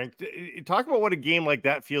 Frank. Talk about what a game like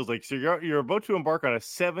that feels like. So you're about to embark on a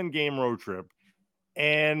 7-game road trip,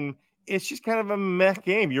 and it's just kind of a meh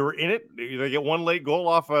game. You were in it. They get one late goal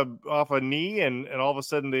off a knee, and all of a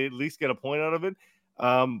sudden they at least get a point out of it.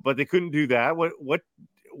 But they couldn't do that. What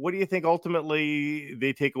do you think ultimately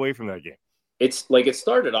they take away from that game? It's like it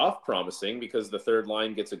started off promising because the third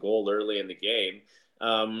line gets a goal early in the game.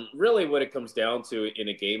 Really what it comes down to in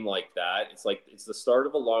a game like that, it's the start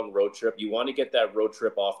of a long road trip. You want to get that road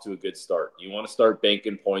trip off to a good start. You want to start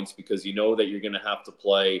banking points because you know that you're going to have to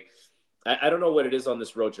play. I don't know what it is on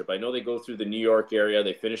this road trip. I know they go through the New York area,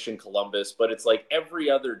 they finish in Columbus, but it's like every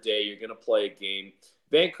other day you're going to play a game.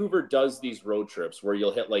 Vancouver does these road trips where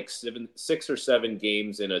you'll hit like 6 or 7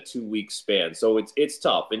 games in a 2-week span. So it's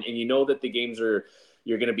tough. And you know that the games you're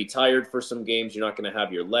going to be tired for some games. You're not going to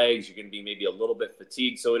have your legs. You're going to be maybe a little bit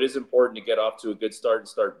fatigued. So it is important to get off to a good start and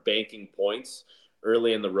start banking points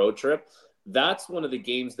early in the road trip. That's one of the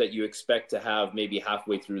games that you expect to have maybe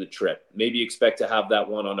halfway through the trip. Maybe you expect to have that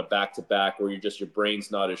one on a back-to-back where your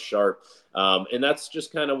brain's not as sharp. And that's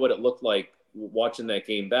just kind of what it looked like watching that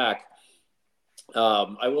game back.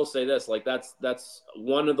 I will say this, like that's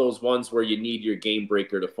one of those ones where you need your game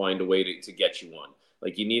breaker to find a way to get you one.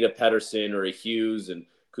 Like you need a Paterson or a Hughes, and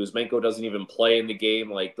Kuzmenko doesn't even play in the game.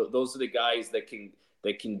 Like those are the guys that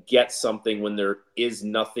can get something when there is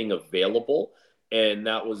nothing available. And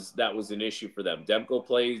that was an issue for them. Demko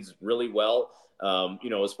plays really well.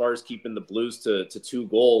 As far as keeping the Blues to 2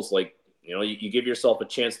 goals, like, you give yourself a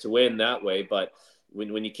chance to win that way, but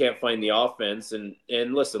when you can't find the offense and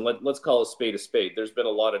listen, let's call a spade a spade. There's been a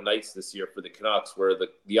lot of nights this year for the Canucks where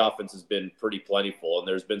the offense has been pretty plentiful, and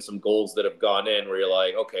there's been some goals that have gone in where you're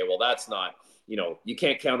like, okay, well, that's not, you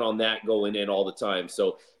can't count on that going in all the time.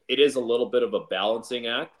 So it is a little bit of a balancing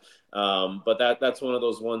act. But that's one of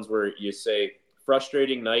those ones where you say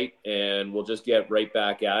frustrating night, and we'll just get right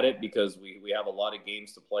back at it because we have a lot of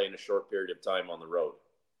games to play in a short period of time on the road.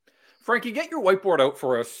 Frankie, get your whiteboard out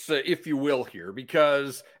for us, if you will, here,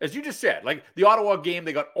 because as you just said, like the Ottawa game,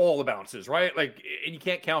 they got all the bounces, right? Like, and you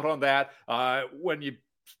can't count on that. When you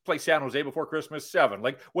play San Jose before Christmas, 7.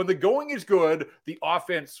 Like when the going is good, the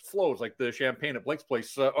offense flows like the champagne at Blake's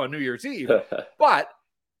place on New Year's Eve. But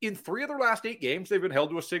in 3 of their last 8 games, they've been held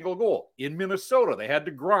to a single goal. In Minnesota, they had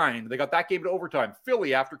to grind. They got that game to overtime.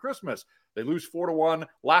 Philly after Christmas, they lose 4-1.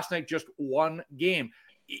 Last night, just 1 game.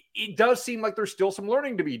 It does seem like there's still some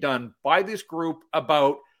learning to be done by this group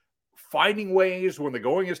about finding ways when the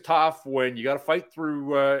going is tough, when you got to fight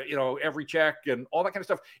through, every check and all that kind of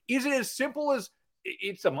stuff. Is it as simple as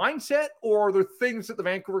it's a mindset, or are there things that the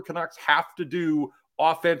Vancouver Canucks have to do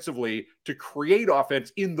offensively to create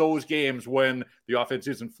offense in those games when the offense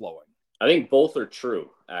isn't flowing? I think both are true,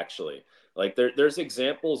 actually. Like there's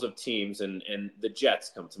examples of teams, and the Jets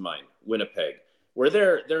come to mind, Winnipeg, where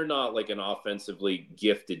they're not like an offensively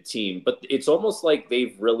gifted team, but it's almost like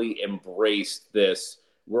they've really embraced this.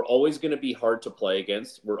 We're always going to be hard to play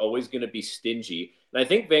against. We're always going to be stingy. And I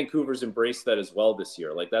think Vancouver's embraced that as well this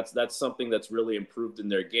year. Like that's something that's really improved in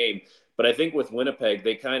their game. But I think with Winnipeg,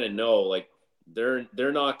 they kind of know like they're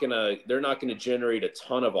not gonna generate a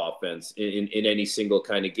ton of offense in any single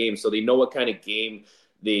kind of game. So they know what kind of game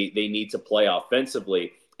they need to play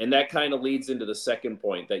offensively. And that kind of leads into the second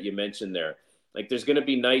point that you mentioned there. Like there's going to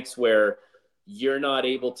be nights where you're not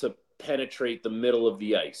able to penetrate the middle of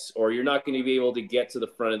the ice, or you're not going to be able to get to the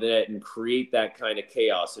front of the net and create that kind of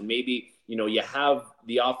chaos. And maybe, you have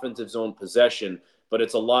the offensive zone possession, but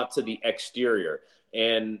it's a lot to the exterior.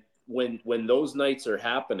 And when those nights are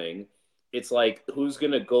happening, it's like, who's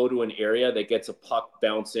going to go to an area that gets a puck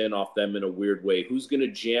bounce in off them in a weird way? Who's going to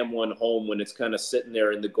jam one home when it's kind of sitting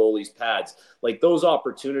there in the goalie's pads? Like, those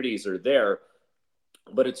opportunities are there,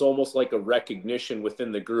 but it's almost like a recognition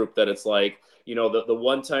within the group that it's like, the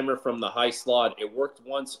one-timer from the high slot, it worked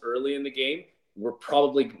once early in the game. We're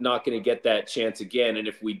probably not going to get that chance again. And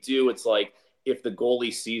if we do, it's like, if the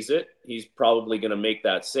goalie sees it, he's probably going to make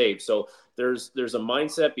that save. So there's a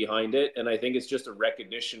mindset behind it. And I think it's just a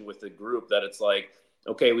recognition with the group that it's like,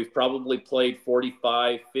 okay, we've probably played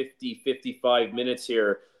 45, 50, 55 minutes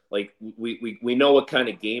here. Like, we know what kind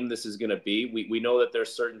of game this is going to be. We know that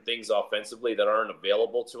there's certain things offensively that aren't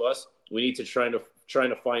available to us. We need to trying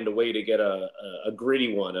to find a way to get a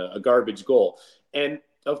gritty one, a garbage goal. And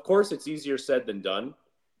of course, it's easier said than done,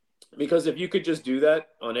 because if you could just do that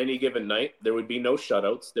on any given night, there would be no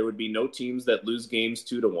shutouts. There would be no teams that lose games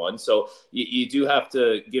 2-1. So you do have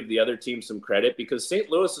to give the other team some credit, because St.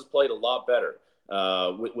 Louis has played a lot better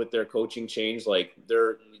with their coaching change. Like,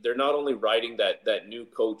 they're not only riding that new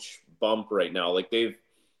coach bump right now, like they've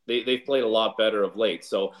played a lot better of late.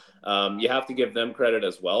 So you have to give them credit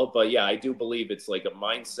as well. But yeah, I do believe it's like a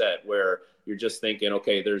mindset where you're just thinking,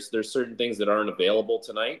 okay, there's certain things that aren't available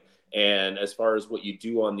tonight. And as far as what you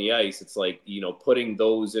do on the ice, it's like, putting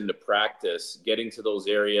those into practice, getting to those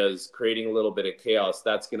areas, creating a little bit of chaos,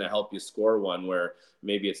 that's going to help you score one where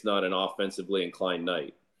maybe it's not an offensively inclined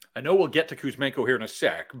night. I know we'll get to Kuzmenko here in a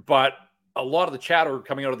sec, but a lot of the chatter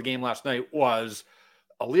coming out of the game last night was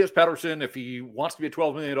Elias Paterson, if he wants to be a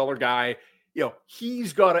 $12 million guy,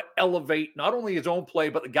 he's got to elevate not only his own play,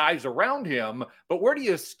 but the guys around him. But where do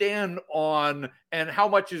you stand on, and how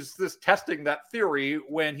much is this testing that theory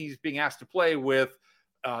when he's being asked to play with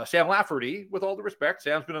Sam Lafferty? With all the respect,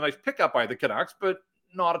 Sam's been a nice pickup by the Canucks, but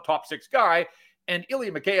not a top 6 guy. And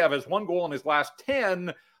Ilya Mikheyev has 1 goal in his last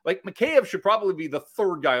 10. Like, Mikheyev should probably be the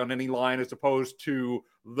 3rd guy on any line as opposed to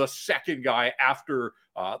the 2nd guy after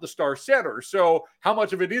the star center. So how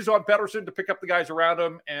much of it is on Paterson to pick up the guys around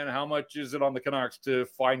him, and how much is it on the Canucks to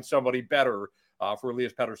find somebody better for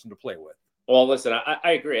Elias Paterson to play with? Well, listen,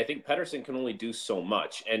 I agree. I think Paterson can only do so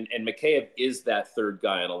much. And Mikheyev is that 3rd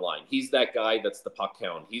guy on a line. He's that guy that's the puck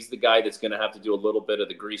hound. He's the guy that's going to have to do a little bit of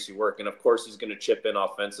the greasy work. And, of course, he's going to chip in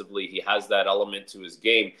offensively. He has that element to his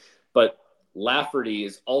game. But Lafferty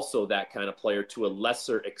is also that kind of player to a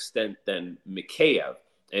lesser extent than Mikheyev,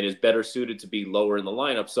 and is better suited to be lower in the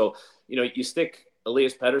lineup. So, you stick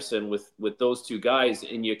Elias Pettersson with those 2 guys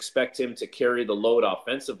and you expect him to carry the load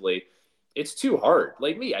offensively, it's too hard.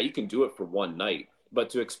 Like, you can do it for one night, but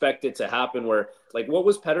to expect it to happen where, like, what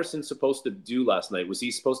was Pettersson supposed to do last night? Was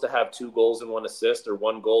he supposed to have 2 goals and 1 assist, or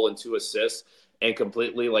 1 goal and 2 assists, and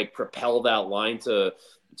completely, like, propel that line to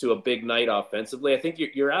a big night offensively? I think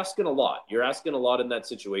you're asking a lot. You're asking a lot in that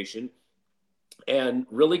situation. And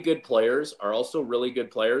really good players are also really good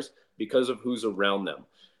players because of who's around them.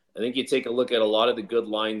 I think you take a look at a lot of the good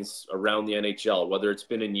lines around the NHL, whether it's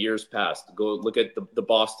been in years past. Go look at the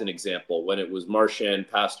Boston example when it was Marchand,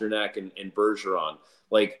 Pasternak, and Bergeron.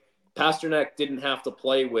 Like, Pasternak didn't have to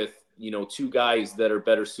play with, 2 guys that are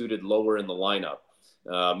better suited lower in the lineup.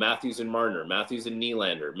 Matthews and Marner, Matthews and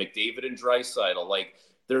Nylander, McDavid and Draisaitl. Like,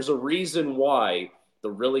 there's a reason why the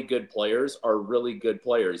really good players are really good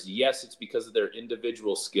players. Yes, it's because of their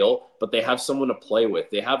individual skill, but they have someone to play with.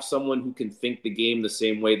 They have someone who can think the game the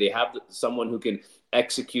same way. They have someone who can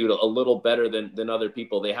execute a little better than other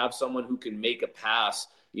people. They have someone who can make a pass,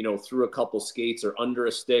 through a couple skates or under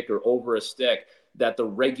a stick or over a stick that the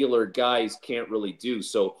regular guys can't really do.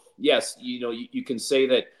 So yes, you can say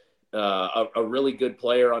that a really good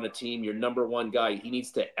player on a team, your number 1 guy, he needs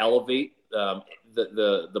to elevate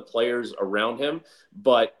the players around him,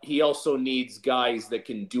 but he also needs guys that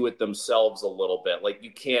can do it themselves a little bit. Like,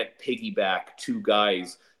 you can't piggyback 2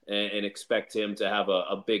 guys and expect him to have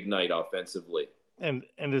a big night offensively. And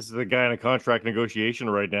this is the guy in a contract negotiation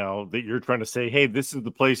right now that you're trying to say, hey, this is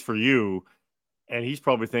the place for you. And he's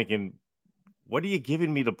probably thinking, what are you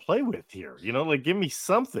giving me to play with here? Like, give me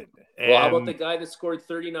something. Well, how about the guy that scored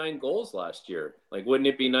 39 goals last year? Like, wouldn't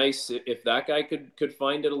it be nice if that guy could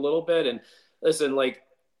find it a little bit? And listen, like,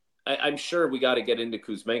 I'm sure we got to get into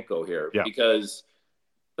Kuzmenko here, because,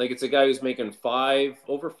 like, it's a guy who's making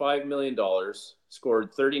over $5 million,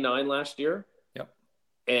 scored 39 last year. Yep.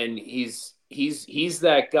 And he's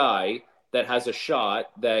that guy that has a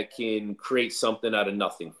shot that can create something out of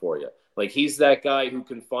nothing for you. Like, he's that guy who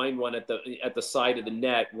can find one at the side of the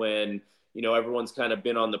net when, everyone's kind of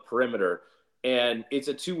been on the perimeter, and it's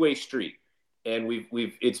a two-way street. And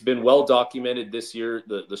it's been well documented this year,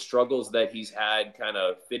 the struggles that he's had kind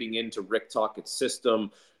of fitting into Rick Tocchet's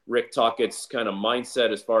system, Rick Tocchet's kind of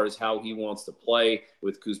mindset as far as how he wants to play,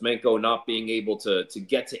 with Kuzmenko not being able to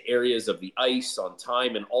get to areas of the ice on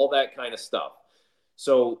time and all that kind of stuff.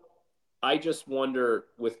 So I just wonder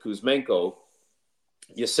with Kuzmenko,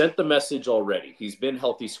 you sent the message already. He's been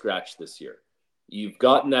healthy scratch this year. You've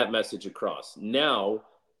gotten that message across. Now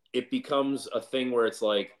it becomes a thing where it's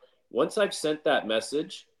like, once I've sent that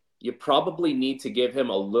message, you probably need to give him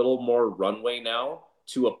a little more runway now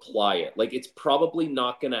to apply it. Like, it's probably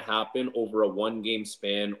not going to happen over a 1-game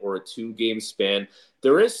span or a 2-game span.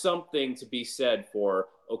 There is something to be said for,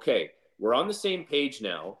 okay, we're on the same page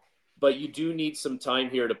now, but you do need some time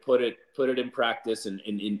here to put it in practice and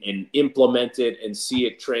implement it and see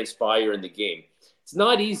it transpire in the game. It's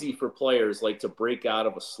not easy for players like to break out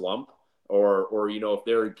of a slump or if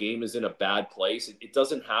their game is in a bad place. It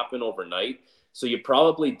doesn't happen overnight. So you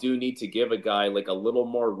probably do need to give a guy like a little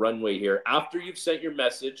more runway here after you've sent your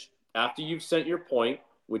message, after you've sent your point,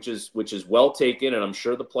 which is well taken. And I'm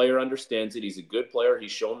sure the player understands it. He's a good player.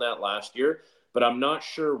 He's shown that last year, but I'm not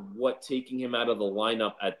sure what taking him out of the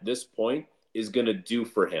lineup at this point is going to do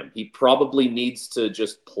for him. He probably needs to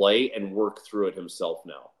just play and work through it himself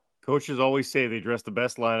now. Coaches always say they dress the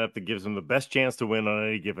best lineup that gives them the best chance to win on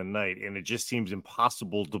any given night, and it just seems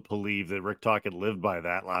impossible to believe that Rick Tocchet lived by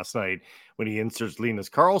that last night when he inserts Linus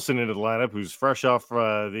Karlsson into the lineup, who's fresh off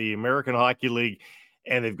the American Hockey League,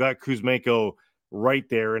 and they've got Kuzmenko right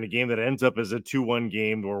there in a game that ends up as a 2-1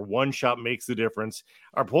 game where one shot makes the difference.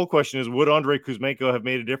 Our poll question is, would Andrei Kuzmenko have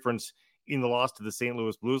made a difference in the loss to the St.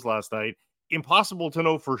 Louis Blues last night? Impossible to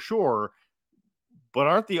know for sure, but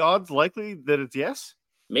aren't the odds likely that it's yes?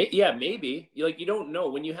 Yeah, maybe. You don't know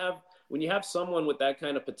when you have someone with that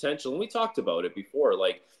kind of potential. And we talked about it before.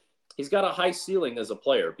 Like, he's got a high ceiling as a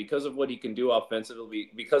player because of what he can do offensively,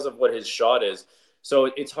 because of what his shot is. So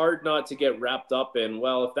it's hard not to get wrapped up in,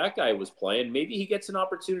 well, if that guy was playing, maybe he gets an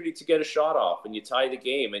opportunity to get a shot off and you tie the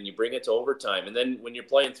game and you bring it to overtime. And then when you're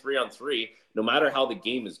playing 3-on-3, no matter how the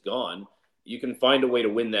game is gone, you can find a way to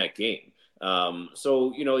win that game.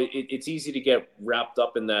 So, it's easy to get wrapped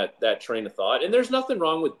up in that train of thought. And there's nothing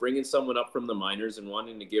wrong with bringing someone up from the minors and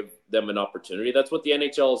wanting to give them an opportunity. That's what the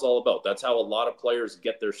NHL is all about. That's how a lot of players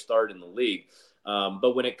get their start in the league.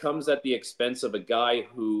 But when it comes at the expense of a guy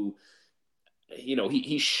who,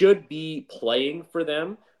 he should be playing for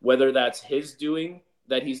them, whether that's his doing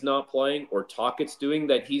that he's not playing or Tocchet's doing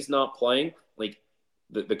that he's not playing, like,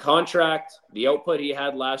 the contract, the output he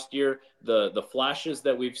had last year, the flashes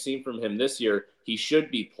that we've seen from him this year, he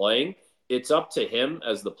should be playing. It's up to him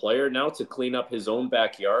as the player now to clean up his own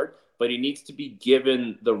backyard, but he needs to be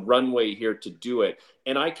given the runway here to do it.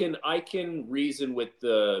 And I can reason with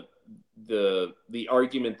the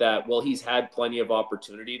argument that, well, he's had plenty of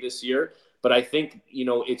opportunity this year, but I think,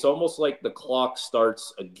 it's almost like the clock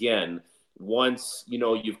starts again once,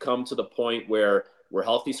 you've come to the point where we're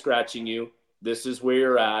healthy scratching you. This is where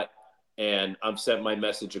you're at, and I've sent my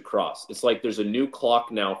message across. It's like there's a new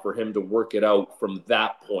clock now for him to work it out from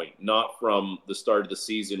that point, not from the start of the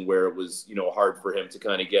season where it was, hard for him to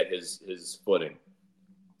kind of get his footing.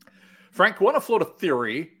 Frank, I want to float a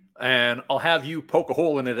theory, and I'll have you poke a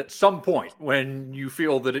hole in it at some point when you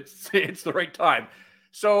feel that it's the right time.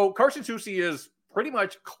 So Carson Soucy is pretty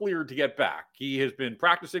much cleared to get back. He has been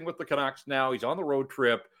practicing with the Canucks now. He's on the road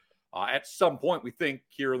trip. At some point, we think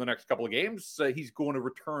here in the next couple of games, he's going to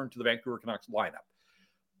return to the Vancouver Canucks lineup.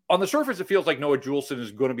 On the surface, it feels like Noah Juulsen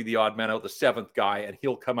is going to be the odd man out, the seventh guy, and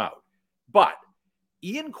he'll come out. But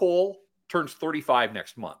Ian Cole turns 35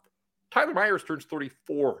 next month. Tyler Myers turns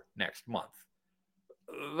 34 next month.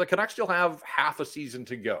 The Canucks still have half a season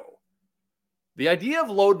to go. The idea of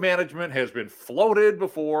load management has been floated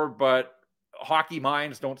before, but hockey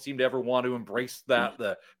minds don't seem to ever want to embrace that,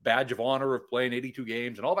 the badge of honor of playing 82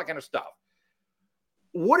 games and all that kind of stuff.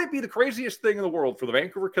 Would it be the craziest thing in the world for the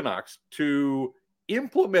Vancouver Canucks to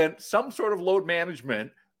implement some sort of load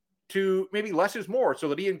management to maybe less is more, so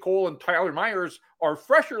that Ian Cole and Tyler Myers are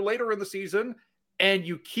fresher later in the season, and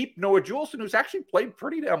you keep Noah Juulsen, who's actually played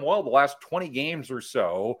pretty damn well the last 20 games or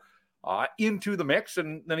so, into the mix,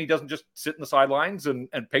 and then he doesn't just sit in the sidelines and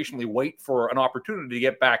patiently wait for an opportunity to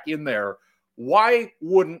get back in there? Why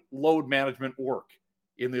wouldn't load management work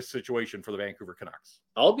in this situation for the Vancouver Canucks?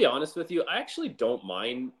 I'll be honest with you. I actually don't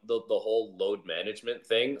mind the whole load management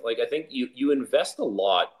thing. Like, I think you invest a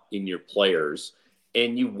lot in your players,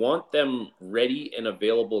 and you want them ready and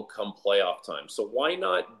available come playoff time. So why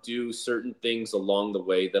not do certain things along the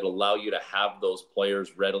way that allow you to have those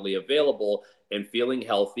players readily available and feeling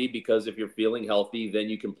healthy? Because if you're feeling healthy, then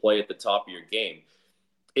you can play at the top of your game.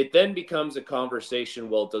 It then becomes a conversation.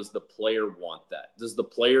 Well, does the player want that? Does the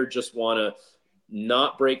player just want to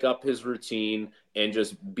not break up his routine and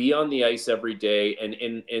just be on the ice every day and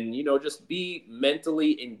just be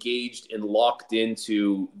mentally engaged and locked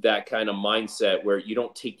into that kind of mindset where you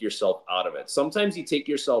don't take yourself out of it? Sometimes you take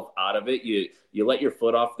yourself out of it, you let your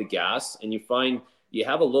foot off the gas, and you find you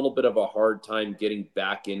have a little bit of a hard time getting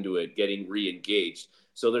back into it, getting re-engaged.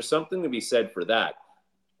 So there's something to be said for that.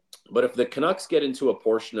 But if the Canucks get into a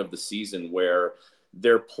portion of the season where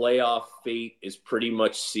their playoff fate is pretty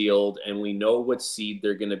much sealed and we know what seed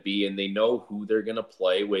they're going to be and they know who they're going to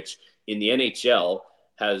play, which in the NHL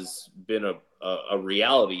has been a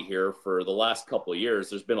reality here for the last couple of years.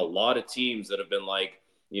 There's been a lot of teams that have been like,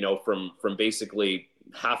 from basically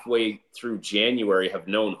halfway through January have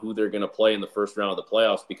known who they're going to play in the first round of the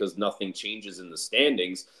playoffs because nothing changes in the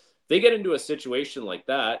standings. They get into a situation like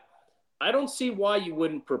that, I don't see why you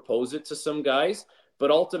wouldn't propose it to some guys,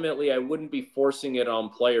 but ultimately I wouldn't be forcing it on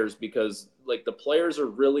players because like the players are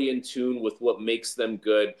really in tune with what makes them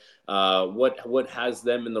good, what has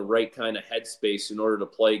them in the right kind of headspace in order to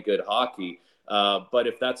play good hockey. But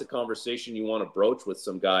if that's a conversation you want to broach with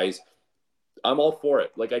some guys, I'm all for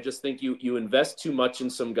it. Like, I just think you invest too much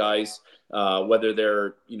in some guys, whether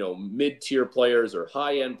they're, mid-tier players or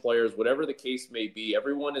high-end players, whatever the case may be.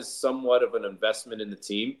 Everyone is somewhat of an investment in the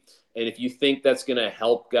team. And if you think that's going to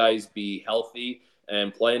help guys be healthy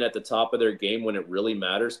and playing at the top of their game when it really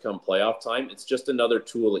matters come playoff time, it's just another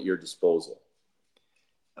tool at your disposal.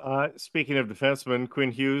 Speaking of defensemen, Quinn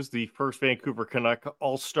Hughes, the first Vancouver Canuck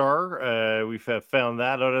All-Star. We've found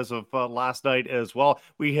that out as of last night as well.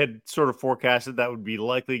 We had sort of forecasted that would be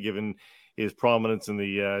likely given his prominence in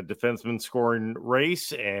the defenseman scoring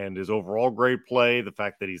race and his overall great play, the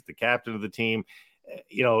fact that he's the captain of the team,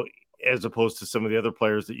 as opposed to some of the other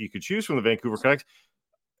players that you could choose from the Vancouver Canucks.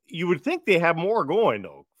 You would think they have more going,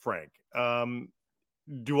 though, Frank.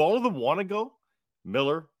 Do all of them want to go?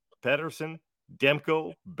 Miller, Paterson,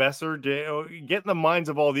 Demko, Besser, get in the minds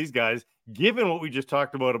of all these guys, given what we just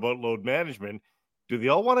talked about load management. Do they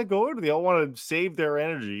all want to go? Or do they all want to save their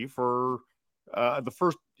energy for the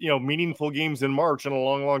first, meaningful games in March in a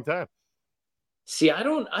long, long time? See, I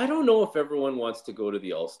don't know if everyone wants to go to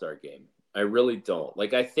the All-Star game. I really don't.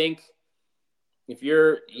 Like, I think if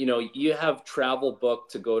you're, you have travel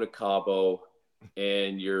booked to go to Cabo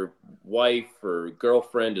and your wife or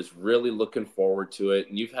girlfriend is really looking forward to it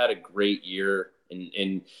and you've had a great year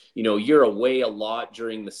and you're away a lot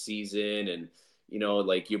during the season and,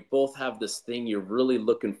 like you both have this thing you're really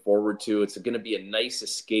looking forward to. It's going to be a nice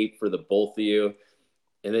escape for the both of you.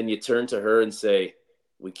 And then you turn to her and say,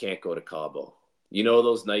 we can't go to Cabo.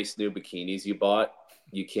 Those nice new bikinis you bought?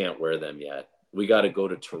 You can't wear them yet. We got to go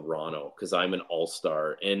to Toronto because I'm an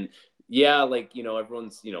all-star. And yeah,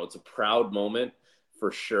 everyone's, it's a proud moment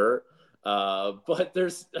for sure. But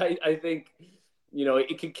I think,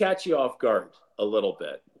 it can catch you off guard a little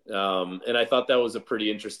bit. And I thought that was a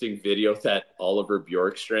pretty interesting video that Oliver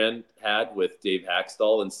Bjorkstrand had with Dave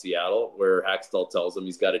Haxtell in Seattle, where Haxtell tells him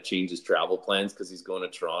he's got to change his travel plans because he's going to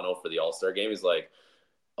Toronto for the All-Star game. He's like,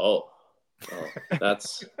 oh,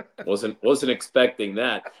 that's wasn't expecting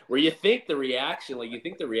that. Where you think the reaction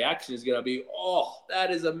is gonna be, oh, that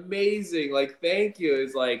is amazing, like thank you.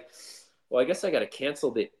 It's like, well, I guess I got to cancel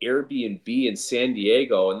the Airbnb in San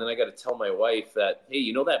Diego, and then I got to tell my wife that,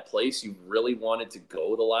 hey, that place you really wanted to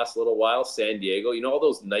go the last little while, San Diego, all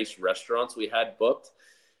those nice restaurants we had booked,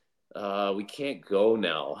 we can't go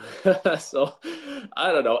now. So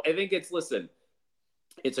I don't know. I think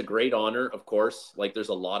it's a great honor, of course. Like, there's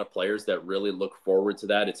a lot of players that really look forward to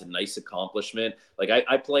that. It's a nice accomplishment. Like,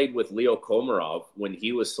 I played with Leo Komarov when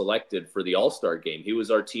he was selected for the All-Star game. He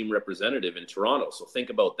was our team representative in Toronto. So think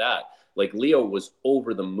about that. Like, Leo was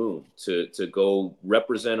over the moon to go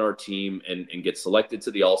represent our team and get selected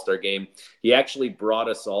to the All-Star game. He actually brought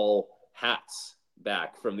us all hats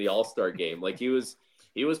back from the All-Star game. Like, he was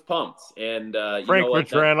pumped. And Frank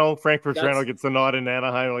Vatrano gets the nod in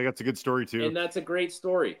Anaheim. Like, that's a good story too. And that's a great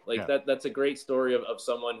story. Like, yeah. That's a great story of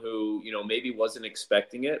someone who, maybe wasn't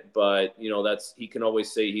expecting it, but he can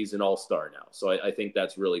always say he's an all-star now. So I think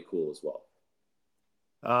that's really cool as well.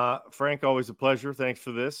 Frank, always a pleasure. Thanks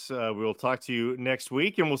for this. We'll talk to you next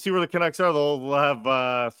week and we'll see where the Canucks are. They'll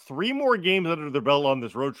have 3 more games under their belt on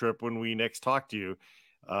this road trip when we next talk to you.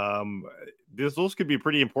 Those could be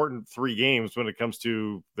pretty important 3 games when it comes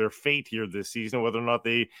to their fate here this season, whether or not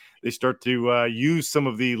they start to use some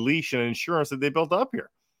of the leash and insurance that they built up here.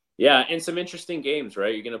 Yeah, and some interesting games,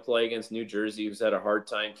 right? You're going to play against New Jersey, who's had a hard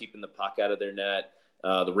time keeping the puck out of their net.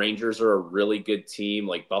 The Rangers are a really good team.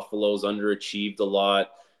 Like Buffalo's underachieved a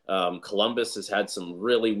lot. Columbus has had some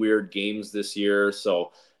really weird games this year.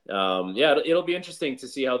 So, it'll be interesting to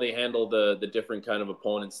see how they handle the different kind of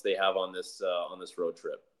opponents they have on this road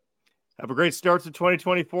trip. Have a great start to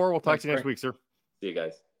 2024. We'll talk to you next week, sir. See you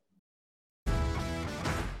guys.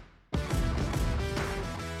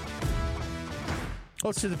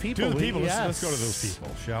 Oh, to the people. To the people. Yes. Let's go to those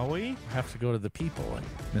people, shall we? Have to go to the people. I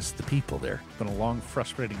miss the people there. It's been a long,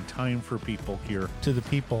 frustrating time for people here. To the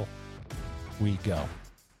people we go.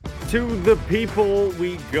 To the people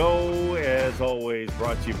we go, as always,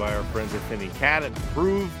 brought to you by our friends at Finning Cat.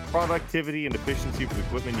 Improve productivity and efficiency with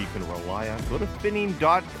equipment you can rely on. Go to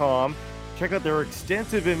finning.com. Check out their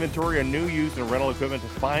extensive inventory on new, used, and rental equipment to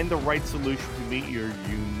find the right solution to meet your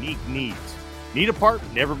unique needs. Need a part?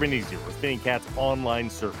 Never been easier with Finning Cat's online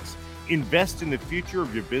service. Invest in the future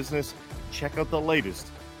of your business. Check out the latest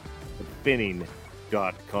at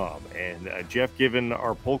finning.com. And Jeff, given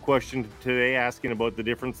our poll question today asking about the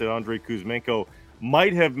difference that Andrei Kuzmenko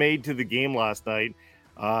might have made to the game last night,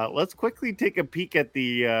 let's quickly take a peek at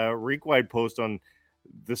the rink-wide post on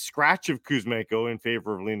the scratch of Kuzmenko in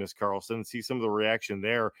favor of Linus Karlsson. See some of the reaction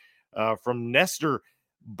there from Nestor.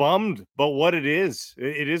 Bummed, but what it is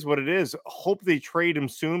what it is. Hope they trade him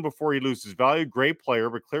soon before he loses value. Great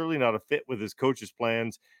player, but clearly not a fit with his coach's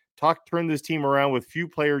plans. Talk turned this team around with few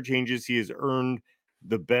player changes. He has earned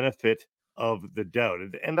the benefit of the doubt,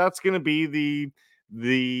 and that's going to be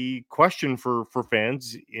the question for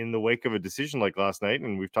fans in the wake of a decision like last night.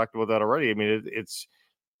 And we've talked about that already. I mean, it's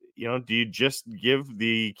do you just give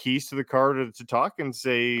the keys to the car to talk and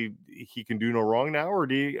say he can do no wrong now, or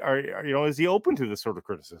is he open to this sort of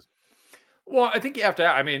criticism? Well, I think you have to.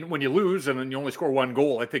 I mean, when you lose and then you only score 1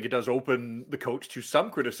 goal, I think it does open the coach to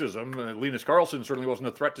some criticism. Linus Karlsson certainly wasn't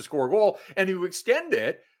a threat to score a goal, and to extend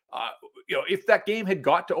it, if that game had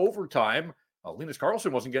got to overtime, Linus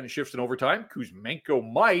Karlsson wasn't getting shifts in overtime.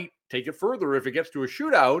 Kuzmenko might take it further if it gets to a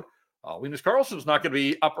shootout. Linus Karlsson's not going to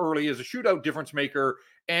be up early as a shootout difference maker.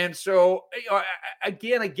 And so,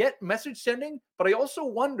 again, I get message sending, but I also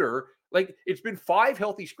wonder, it's been 5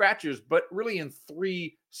 healthy scratches, but really in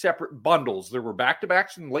 3 separate bundles. There were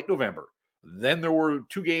back-to-backs in late November. Then there were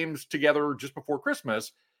 2 games together just before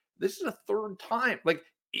Christmas. This is a 3rd time.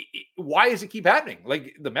 Why does it keep happening?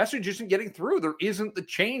 The message isn't getting through. There isn't the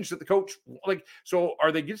change that the coach so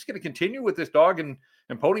are they just going to continue with this dog and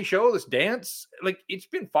pony show, this dance? It's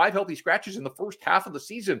been 5 healthy scratches in the first half of the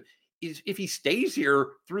season. If he stays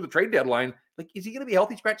here through the trade deadline, is he going to be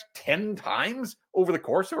healthy scratched 10 times over the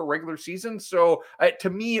course of a regular season? So to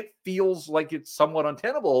me, it feels like it's somewhat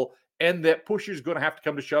untenable, and that push is going to have to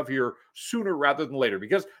come to shove here sooner rather than later,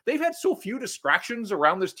 because they've had so few distractions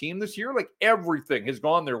around this team this year. Everything has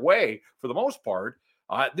gone their way for the most part.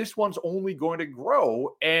 This one's only going to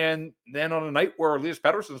grow. And then on a night where Elias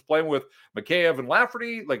Pettersson's playing with Mikheyev and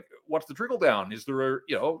Lafferty, what's the trickle down? Is there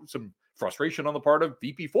some frustration on the part of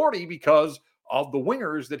VP40 because of the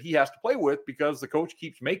wingers that he has to play with, because the coach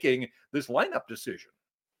keeps making this lineup decision?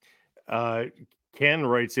 Ken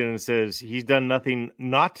writes in and says he's done nothing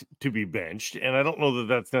not to be benched, and I don't know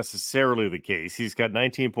that that's necessarily the case. He's got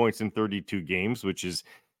 19 points in 32 games, which is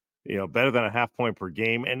better than a half point per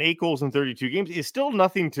game, and 8 goals in 32 games is still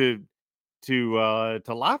nothing to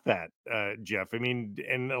laugh at, Jeff. I mean,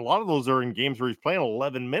 and a lot of those are in games where he's playing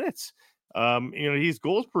 11 minutes. His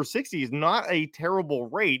goals per 60 is not a terrible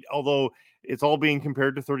rate, although it's all being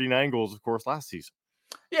compared to 39 goals, of course, last season.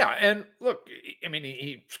 Yeah, and look, I mean,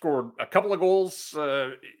 he scored a couple of goals.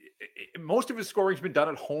 Most of his scoring's been done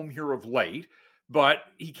at home here of late, but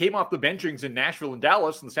he came off the benchings in Nashville and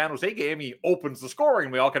Dallas in the San Jose game. He opens the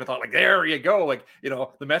scoring. We all kind of thought, there you go.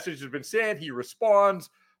 The message has been sent. He responds.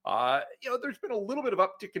 There's been a little bit of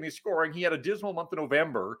uptick in his scoring. He had a dismal month in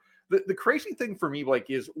November. The crazy thing for me,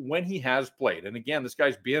 is when he has played, and again, this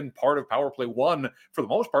guy's been part of Power Play 1 for the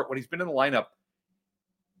most part when he's been in the lineup,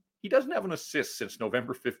 he doesn't have an assist since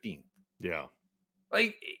November 15th. Yeah.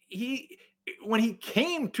 When he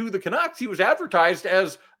came to the Canucks, he was advertised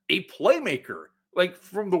as a playmaker.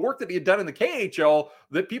 From the work that he had done in the KHL,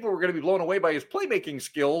 that people were going to be blown away by his playmaking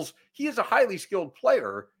skills. He is a highly skilled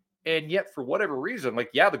player. And yet, for whatever reason,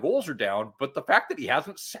 the goals are down, but the fact that he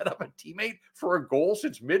hasn't set up a teammate for a goal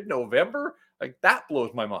since mid-November, that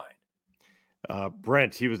blows my mind.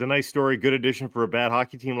 Brent, he was a nice story, good addition for a bad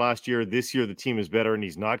hockey team last year. This year, the team is better, and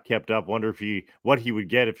he's not kept up. Wonder what he would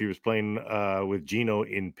get if he was playing with Gino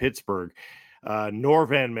in Pittsburgh.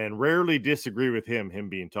 Norvan, man, rarely disagree with him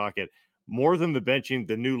being Tocchet. More than the benching,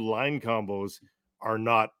 the new line combos are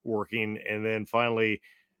not working. And then finally,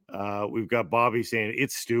 we've got Bobby saying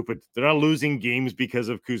it's stupid. They're not losing games because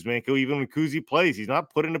of Kuzmenko. Even when Kuzi plays, he's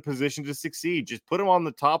not put in a position to succeed. Just put him on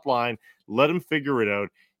the top line, let him figure it out.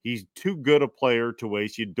 He's too good a player to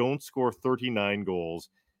waste. You don't score 39 goals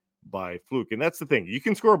by fluke. And that's the thing. You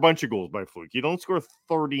can score a bunch of goals by fluke. You don't score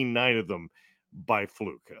 39 of them by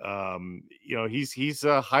fluke. He's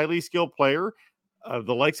a highly skilled player,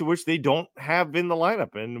 the likes of which they don't have in the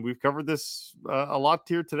lineup. And we've covered this a lot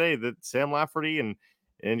here today, that Sam Lafferty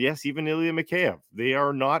and yes, even Ilya Mikheyev, they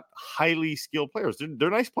are not highly skilled players. They're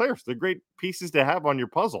nice players. They're great pieces to have on your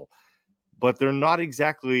puzzle, but they're not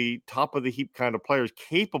exactly top of the heap kind of players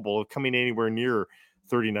capable of coming anywhere near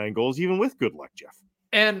 39 goals, even with good luck, Jeff.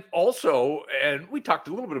 And also, and we talked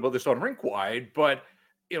a little bit about this on Rink Wide, but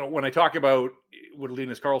when I talk about would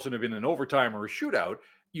Linus Karlsson have been an overtime or a shootout,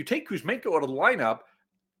 you take Kuzmenko out of the lineup.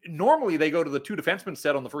 Normally, they go to the two defensemen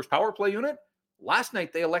set on the first power play unit. Last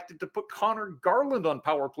night, they elected to put Connor Garland on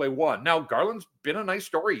power play 1. Now, Garland's been a nice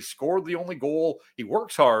story. He scored the only goal. He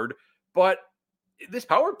works hard, but this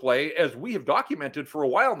power play, as we have documented for a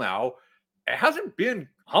while now, it hasn't been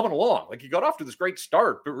humming along. Like, he got off to this great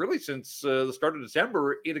start, but really since the start of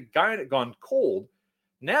December, it had kind of gone cold.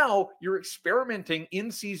 Now you're experimenting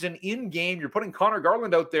in season, in game. You're putting Connor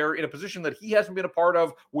Garland out there in a position that he hasn't been a part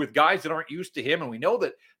of with guys that aren't used to him. And we know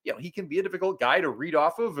that, he can be a difficult guy to read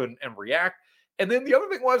off of and react. And then the other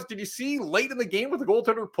thing was, did you see late in the game with the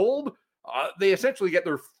goaltender pulled? They essentially get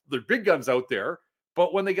their big guns out there.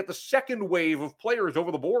 But when they get the second wave of players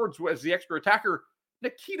over the boards as the extra attacker,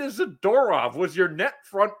 Nikita Zadorov was your net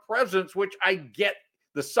front presence, which I get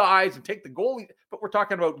the size and take the goalie. But we're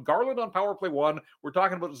talking about Garland on power play 1. We're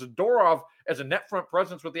talking about Zadorov as a net front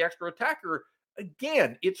presence with the extra attacker.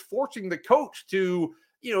 Again, it's forcing the coach to,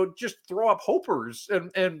 just throw up hopers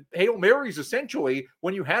and Hail Marys, essentially,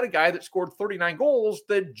 when you had a guy that scored 39 goals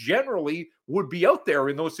that generally would be out there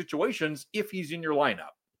in those situations if he's in your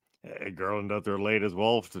lineup. Garland out there late as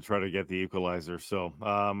well to try to get the equalizer. So,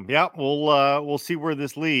 we'll see where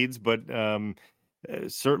this leads, but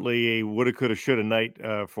certainly a woulda, coulda, shoulda night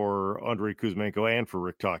for Andrei Kuzmenko and for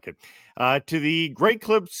Rick Tocchet. To the Great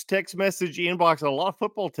Clips text message inbox, a lot of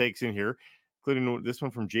football takes in here, including this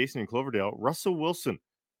one from Jason in Cloverdale. Russell Wilson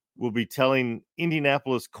will be telling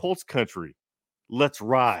Indianapolis Colts country, "Let's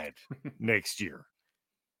ride" next year.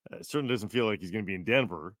 It certainly doesn't feel like he's going to be in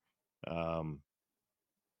Denver.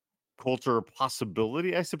 Colts are a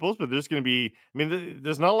possibility, I suppose, but there's going to be,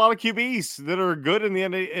 there's not a lot of QBs that are good in the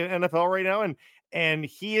NFL right now. And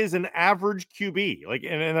he is an average QB.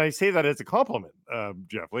 And I say that as a compliment,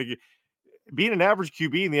 Jeff. Like, being an average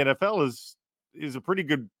QB in the NFL is a pretty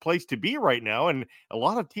good place to be right now. And a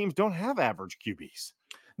lot of teams don't have average QBs.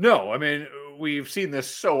 No, we've seen this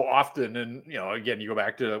so often. And, again, you go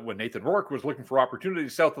back to when Nathan Rourke was looking for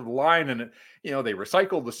opportunities south of the line, and, they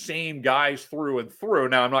recycled the same guys through and through.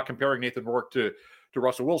 Now, I'm not comparing Nathan Rourke to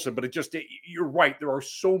Russell Wilson, but you're right. There are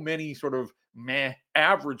so many sort of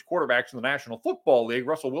average quarterbacks in the National Football League.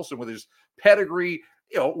 Russell Wilson, with his pedigree,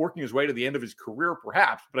 working his way to the end of his career,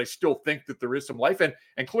 perhaps, but I still think that there is some life, and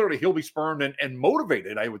clearly he'll be spurned and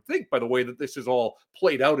motivated, I would think, by the way that this is all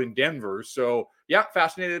played out in Denver. So, yeah,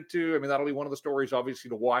 fascinated to, that'll be one of the stories, obviously,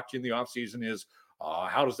 to watch in the offseason is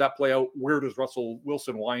how does that play out? Where does Russell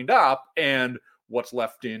Wilson wind up? And what's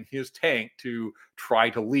left in his tank to try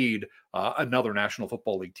to lead another National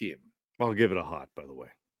Football League team? I'll give it a hot, by the way.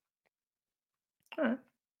 All right.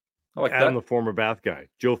 I like Adam, that. the former Bath guy.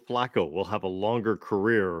 Joe Flacco will have a longer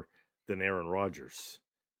career than Aaron Rodgers.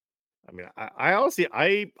 I honestly,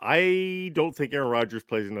 I don't think Aaron Rodgers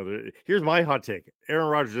plays another. Here's my hot take: Aaron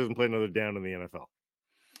Rodgers doesn't play another down in the NFL.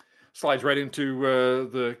 Slides right into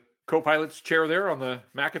the co-pilot's chair there on the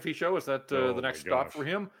McAfee show. Is that the next stop for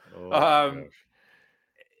him?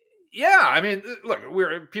 Yeah,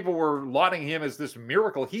 look, people were lauding him as this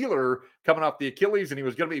miracle healer coming off the Achilles, and he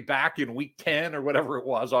was going to be back in week 10 or whatever it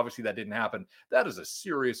was. Obviously, that didn't happen. That is a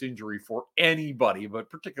serious injury for anybody, but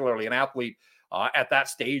particularly an athlete at that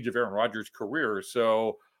stage of Aaron Rodgers' career.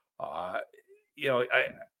 So, I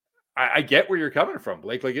get where you're coming from,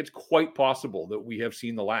 Blake. Like, it's quite possible that we have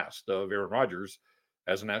seen the last of Aaron Rodgers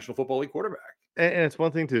as a National Football League quarterback. And it's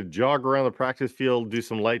one thing to jog around the practice field, do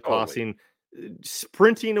some light tossing.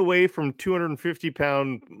 Sprinting away from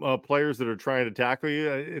 250-pound players that are trying to tackle you,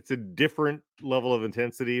 it's a different level of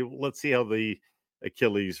intensity. Let's see how the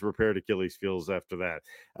repaired Achilles feels after that.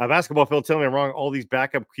 Basketball, Phil, tell me I'm wrong. All these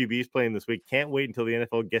backup QBs playing this week. Can't wait until the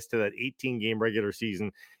NFL gets to that 18-game regular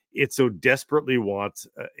season. It so desperately wants.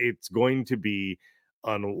 It's going to be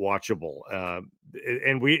unwatchable.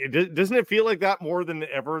 Doesn't it feel like that more than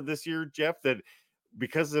ever this year, Jeff? That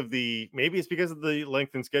because of maybe it's because of the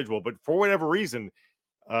lengthened schedule, but for whatever reason,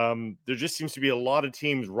 there just seems to be a lot of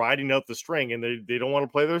teams riding out the string, and they don't want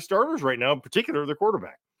to play their starters right now, in particular their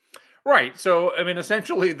quarterback. Right. So, I mean,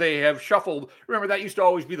 essentially, they have shuffled. Remember, that used to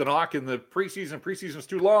always be the knock in the preseason. Preseason's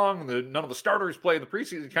too long. None of the starters play in the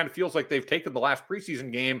preseason. It kind of feels like they've taken the last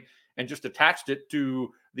preseason game and just attached it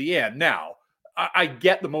to the end. Now, I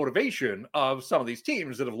get the motivation of some of these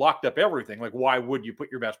teams that have locked up everything. Like, why would you put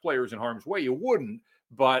your best players in harm's way? You wouldn't.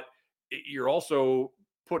 But you're also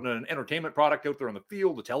putting an entertainment product out there on the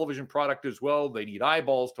field, a television product as well. They need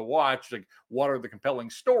eyeballs to watch. Like, what are the compelling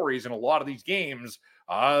stories in a lot of these games?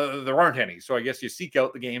 There aren't any. So I guess you seek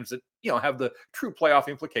out the games that, have the true playoff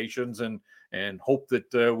implications and hope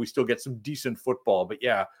that we still get some decent football. But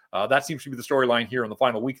yeah, that seems to be the storyline here in the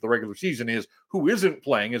final week of the regular season is who isn't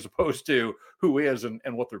playing as opposed to who is and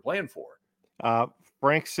what they're playing for.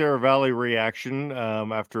 Frank Saravalli reaction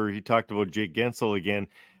after he talked about Jake Gensel again.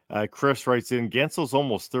 Chris writes in, Gensel's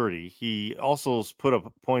almost 30. He also put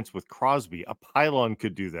up points with Crosby. A pylon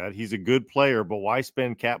could do that. He's a good player, but why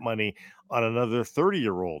spend cap money on another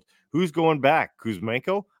 30-year-old? Who's going back?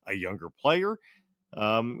 Kuzmenko, a younger player?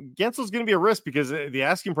 Gensel's going to be a risk because the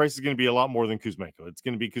asking price is going to be a lot more than Kuzmenko. It's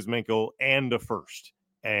going to be Kuzmenko and a first.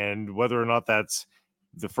 And whether or not that's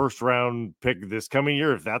the first round pick this coming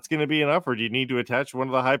year, if that's going to be enough, or do you need to attach one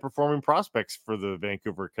of the high performing prospects for the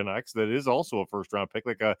Vancouver Canucks that is also a first round pick,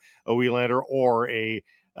 like a Wielander or a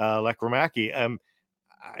Lekramaki?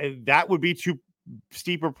 That would be too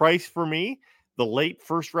steep a price for me. The late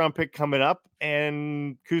first round pick coming up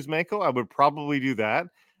and Kuzmenko, I would probably do that.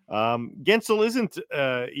 Gensel isn't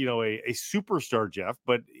a superstar, Jeff,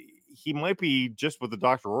 but he might be just what the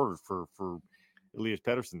doctor ordered for Elias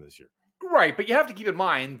Paterson this year. Right, but you have to keep in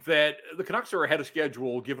mind that the Canucks are ahead of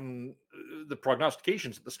schedule given the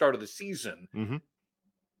prognostications at the start of the season. Mm-hmm.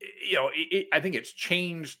 I think it's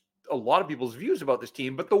changed a lot of people's views about this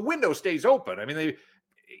team, but the window stays open. I mean,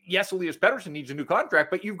 yes, Elias Pettersson needs a new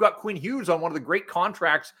contract, but you've got Quinn Hughes on one of the great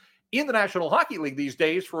contracts in the National Hockey League these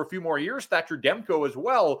days for a few more years, Thatcher Demko as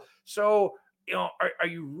well. So, are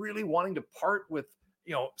you really wanting to part with,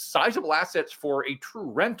 sizable assets for a true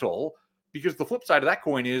rental? Because the flip side of that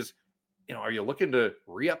coin is, are you looking to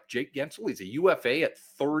re-up Jake Gensel? He's a UFA at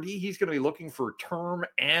 30. He's going to be looking for term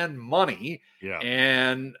and money. Yeah.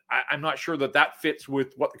 And I'm not sure that fits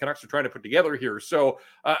with what the Canucks are trying to put together here. So,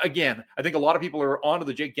 again, I think a lot of people are onto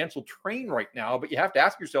the Jake Gensel train right now, but you have to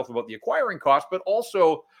ask yourself about the acquiring cost, but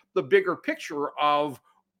also the bigger picture of,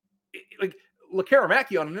 like,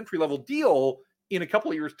 Lekramaki on an entry-level deal in a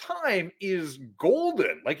couple of years' time is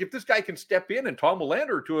golden. Like, if this guy can step in, and Tom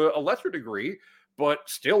Wielander to a lesser degree, but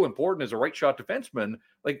still important as a right shot defenseman,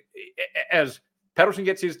 like as Paterson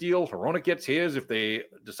gets his deal, Hronek gets his, if they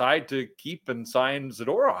decide to keep and sign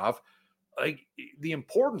Zadorov, like the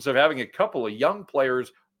importance of having a couple of young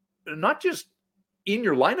players, not just in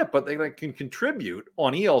your lineup, but they can contribute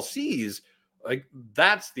on ELCs, like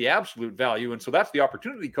that's the absolute value. And so that's the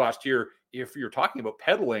opportunity cost here. If you're talking about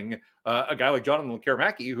peddling a guy like Jonathan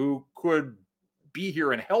Lekramaki, who could be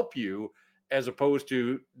here and help you, as opposed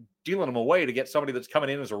to dealing them away to get somebody that's coming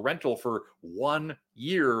in as a rental for 1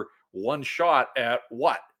 year, one shot at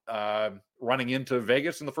running into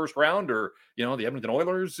Vegas in the first round, or, the Edmonton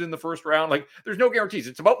Oilers in the first round. Like, there's no guarantees.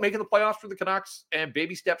 It's about making the playoffs for the Canucks and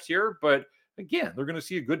baby steps here. But again, they're going to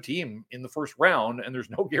see a good team in the first round, and there's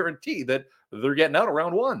no guarantee that they're getting out of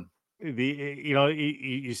round one.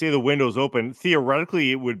 You say the window's open.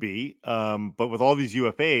 Theoretically, it would be, but with all these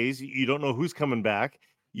UFAs, you don't know who's coming back.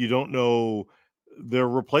 You don't know their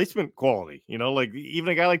replacement quality. Like even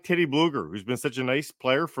a guy like Teddy Bluger, who's been such a nice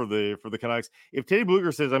player for the Canucks. If Teddy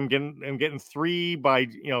Bluger says I'm getting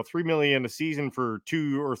 $3 million a season for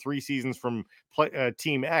 2 or 3 seasons from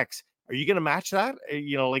Team X, are you going to match that?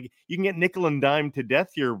 Like you can get nickel and dime to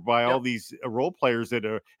death here by all these role players that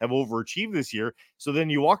have overachieved this year. So then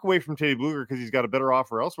you walk away from Teddy Bluger because he's got a better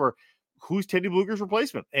offer elsewhere. Who's Teddy Bluger's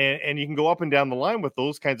replacement? And you can go up and down the line with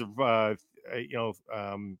those kinds of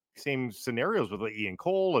same scenarios with like Ian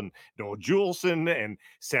Cole and Noah Juleson and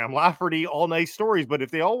Sam Lafferty, all nice stories. But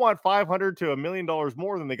if they all want $500 to $1 million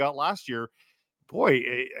more than they got last year, boy,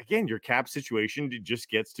 again, your cap situation just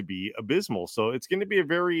gets to be abysmal. So it's going to be a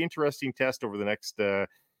very interesting test over the next 8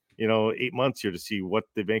 months here to see what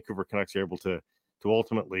the Vancouver Canucks are able to to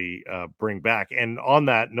ultimately bring back. And on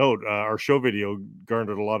that note, our show video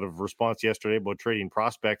garnered a lot of response yesterday about trading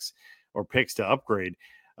prospects or picks to upgrade.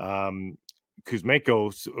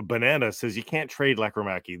 Kuzmenko Banana says you can't trade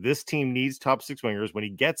Lekramaki. This team needs top six wingers. When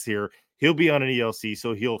he gets here, he'll be on an ELC,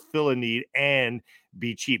 so he'll fill a need and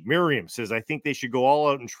be cheap. Miriam says, I think they should go all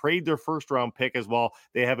out and trade their first round pick as well.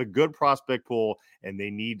 They have a good prospect pool and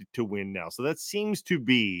they need to win now. So that seems to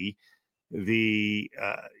be the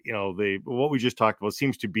what we just talked about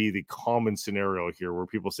seems to be the common scenario here, where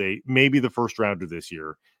people say maybe the first rounder this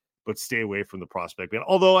year, but stay away from the prospect. And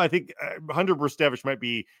although I think Hunter Brustevich might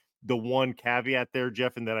be the one caveat there,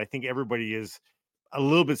 Jeff, in that I think everybody is a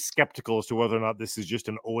little bit skeptical as to whether or not this is just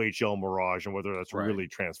an OHL mirage and whether that's really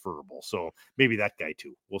transferable. So maybe that guy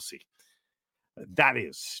too. We'll see. That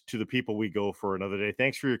is to the people we go for another day.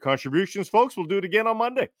 Thanks for your contributions, folks. We'll do it again on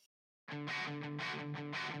Monday.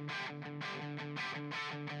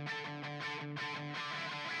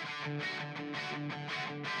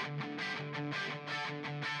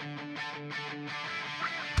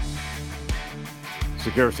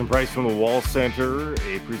 So Garrison Price from the Wall Center,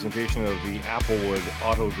 a presentation of the Applewood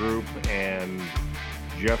Auto Group. And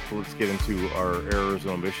Jeff, let's get into our errors and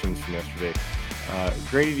omissions from yesterday.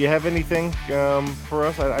 Grady, do you have anything for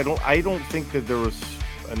us? I don't think that there was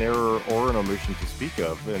an error or an omission to speak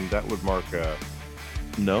of, and that would mark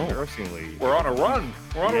no. Embarrassingly, we're on a run.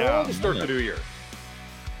 We're on a roll to start the new year.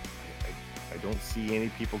 I don't see any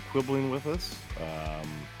people quibbling with us. I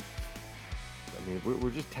mean, we're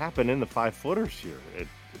just tapping in the 5-footers here.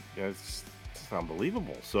 It's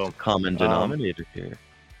unbelievable. So it's a common denominator here.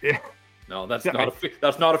 Yeah. No, that's not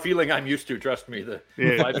a feeling I'm used to. Trust me. The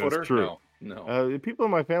 5-footer. That's true. No. People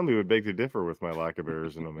in my family would beg to differ with my lack of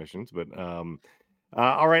errors and omissions. But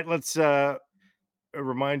all right, let's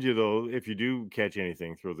remind you though, if you do catch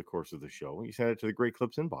anything through the course of the show, you send it to the Great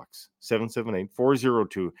Clips inbox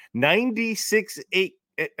 778-402-9680.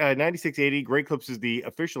 9680. Great Clips is the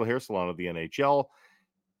official hair salon of the NHL.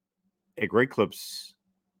 At Great Clips,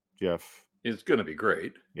 Jeff, it's going to be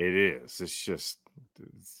great. It is. It's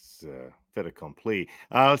fait accompli.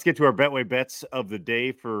 Let's get to our Betway bets of the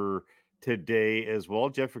day for today as well.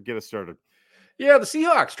 Jeff, get us started. Yeah, the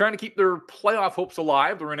Seahawks trying to keep their playoff hopes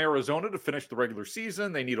alive. They're in Arizona to finish the regular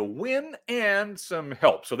season. They need a win and some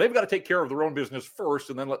help. So they've got to take care of their own business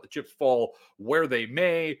first and then let the chips fall where they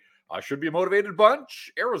may. Should be a motivated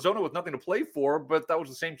bunch. Arizona with nothing to play for, but that was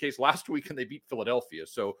the same case last week and they beat Philadelphia.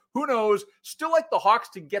 So who knows? Still like the Hawks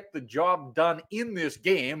to get the job done in this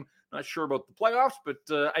game. Not sure about the playoffs, but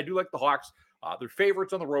I do like the Hawks. They're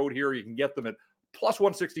favorites on the road here. You can get them at plus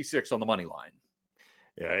 166 on the money line.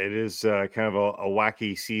 Yeah, it is kind of a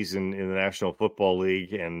wacky season in the National Football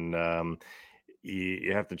League, and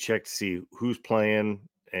you have to check to see who's playing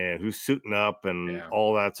and who's suiting up and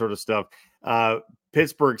all that sort of stuff.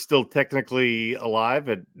 Pittsburgh's still technically alive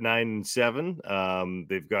at 9-7.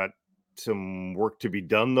 They've got some work to be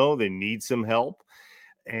done, though. They need some help.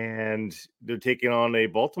 And they're taking on a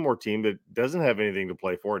Baltimore team that doesn't have anything to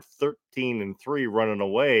play for. It's 13-3 running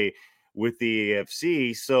away with the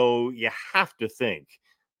AFC. So you have to think,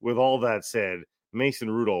 with all that said, Mason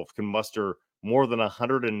Rudolph can muster more than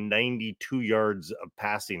 192 yards of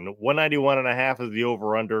passing. 191.5 is the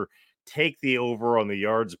over-under. Take the over on the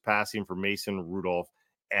yards of passing for Mason Rudolph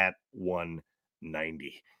at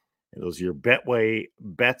 190. And those are your Betway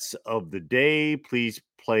bets of the day. Please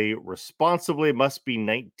play responsibly. Must be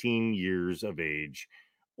 19 years of age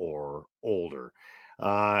or older.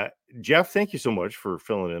 Jeff, thank you so much for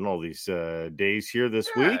filling in all these days here this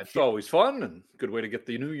week. It's always fun and good way to get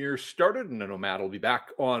the new year started. And I know Matt will be back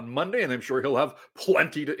on Monday, and I'm sure he'll have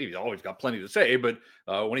he's always got plenty to say, but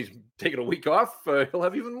when he's taking a week off, he'll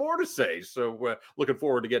have even more to say. So looking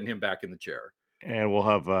forward to getting him back in the chair. And we'll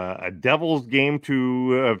have a Devils game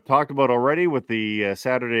to have talked about already with the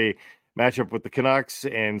Saturday matchup with the Canucks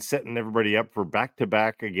and setting everybody up for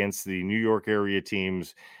back-to-back against the New York area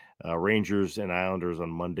teams, Rangers and Islanders on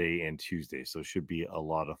Monday and Tuesday. So it should be a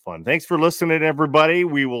lot of fun. Thanks for listening, everybody.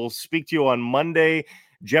 We will speak to you on Monday.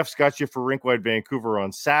 Jeff's got you for Rinkwide Vancouver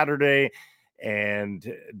on Saturday. And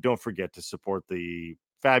don't forget to support the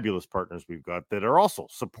fabulous partners we've got that are also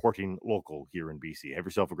supporting local here in BC. Have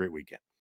yourself a great weekend.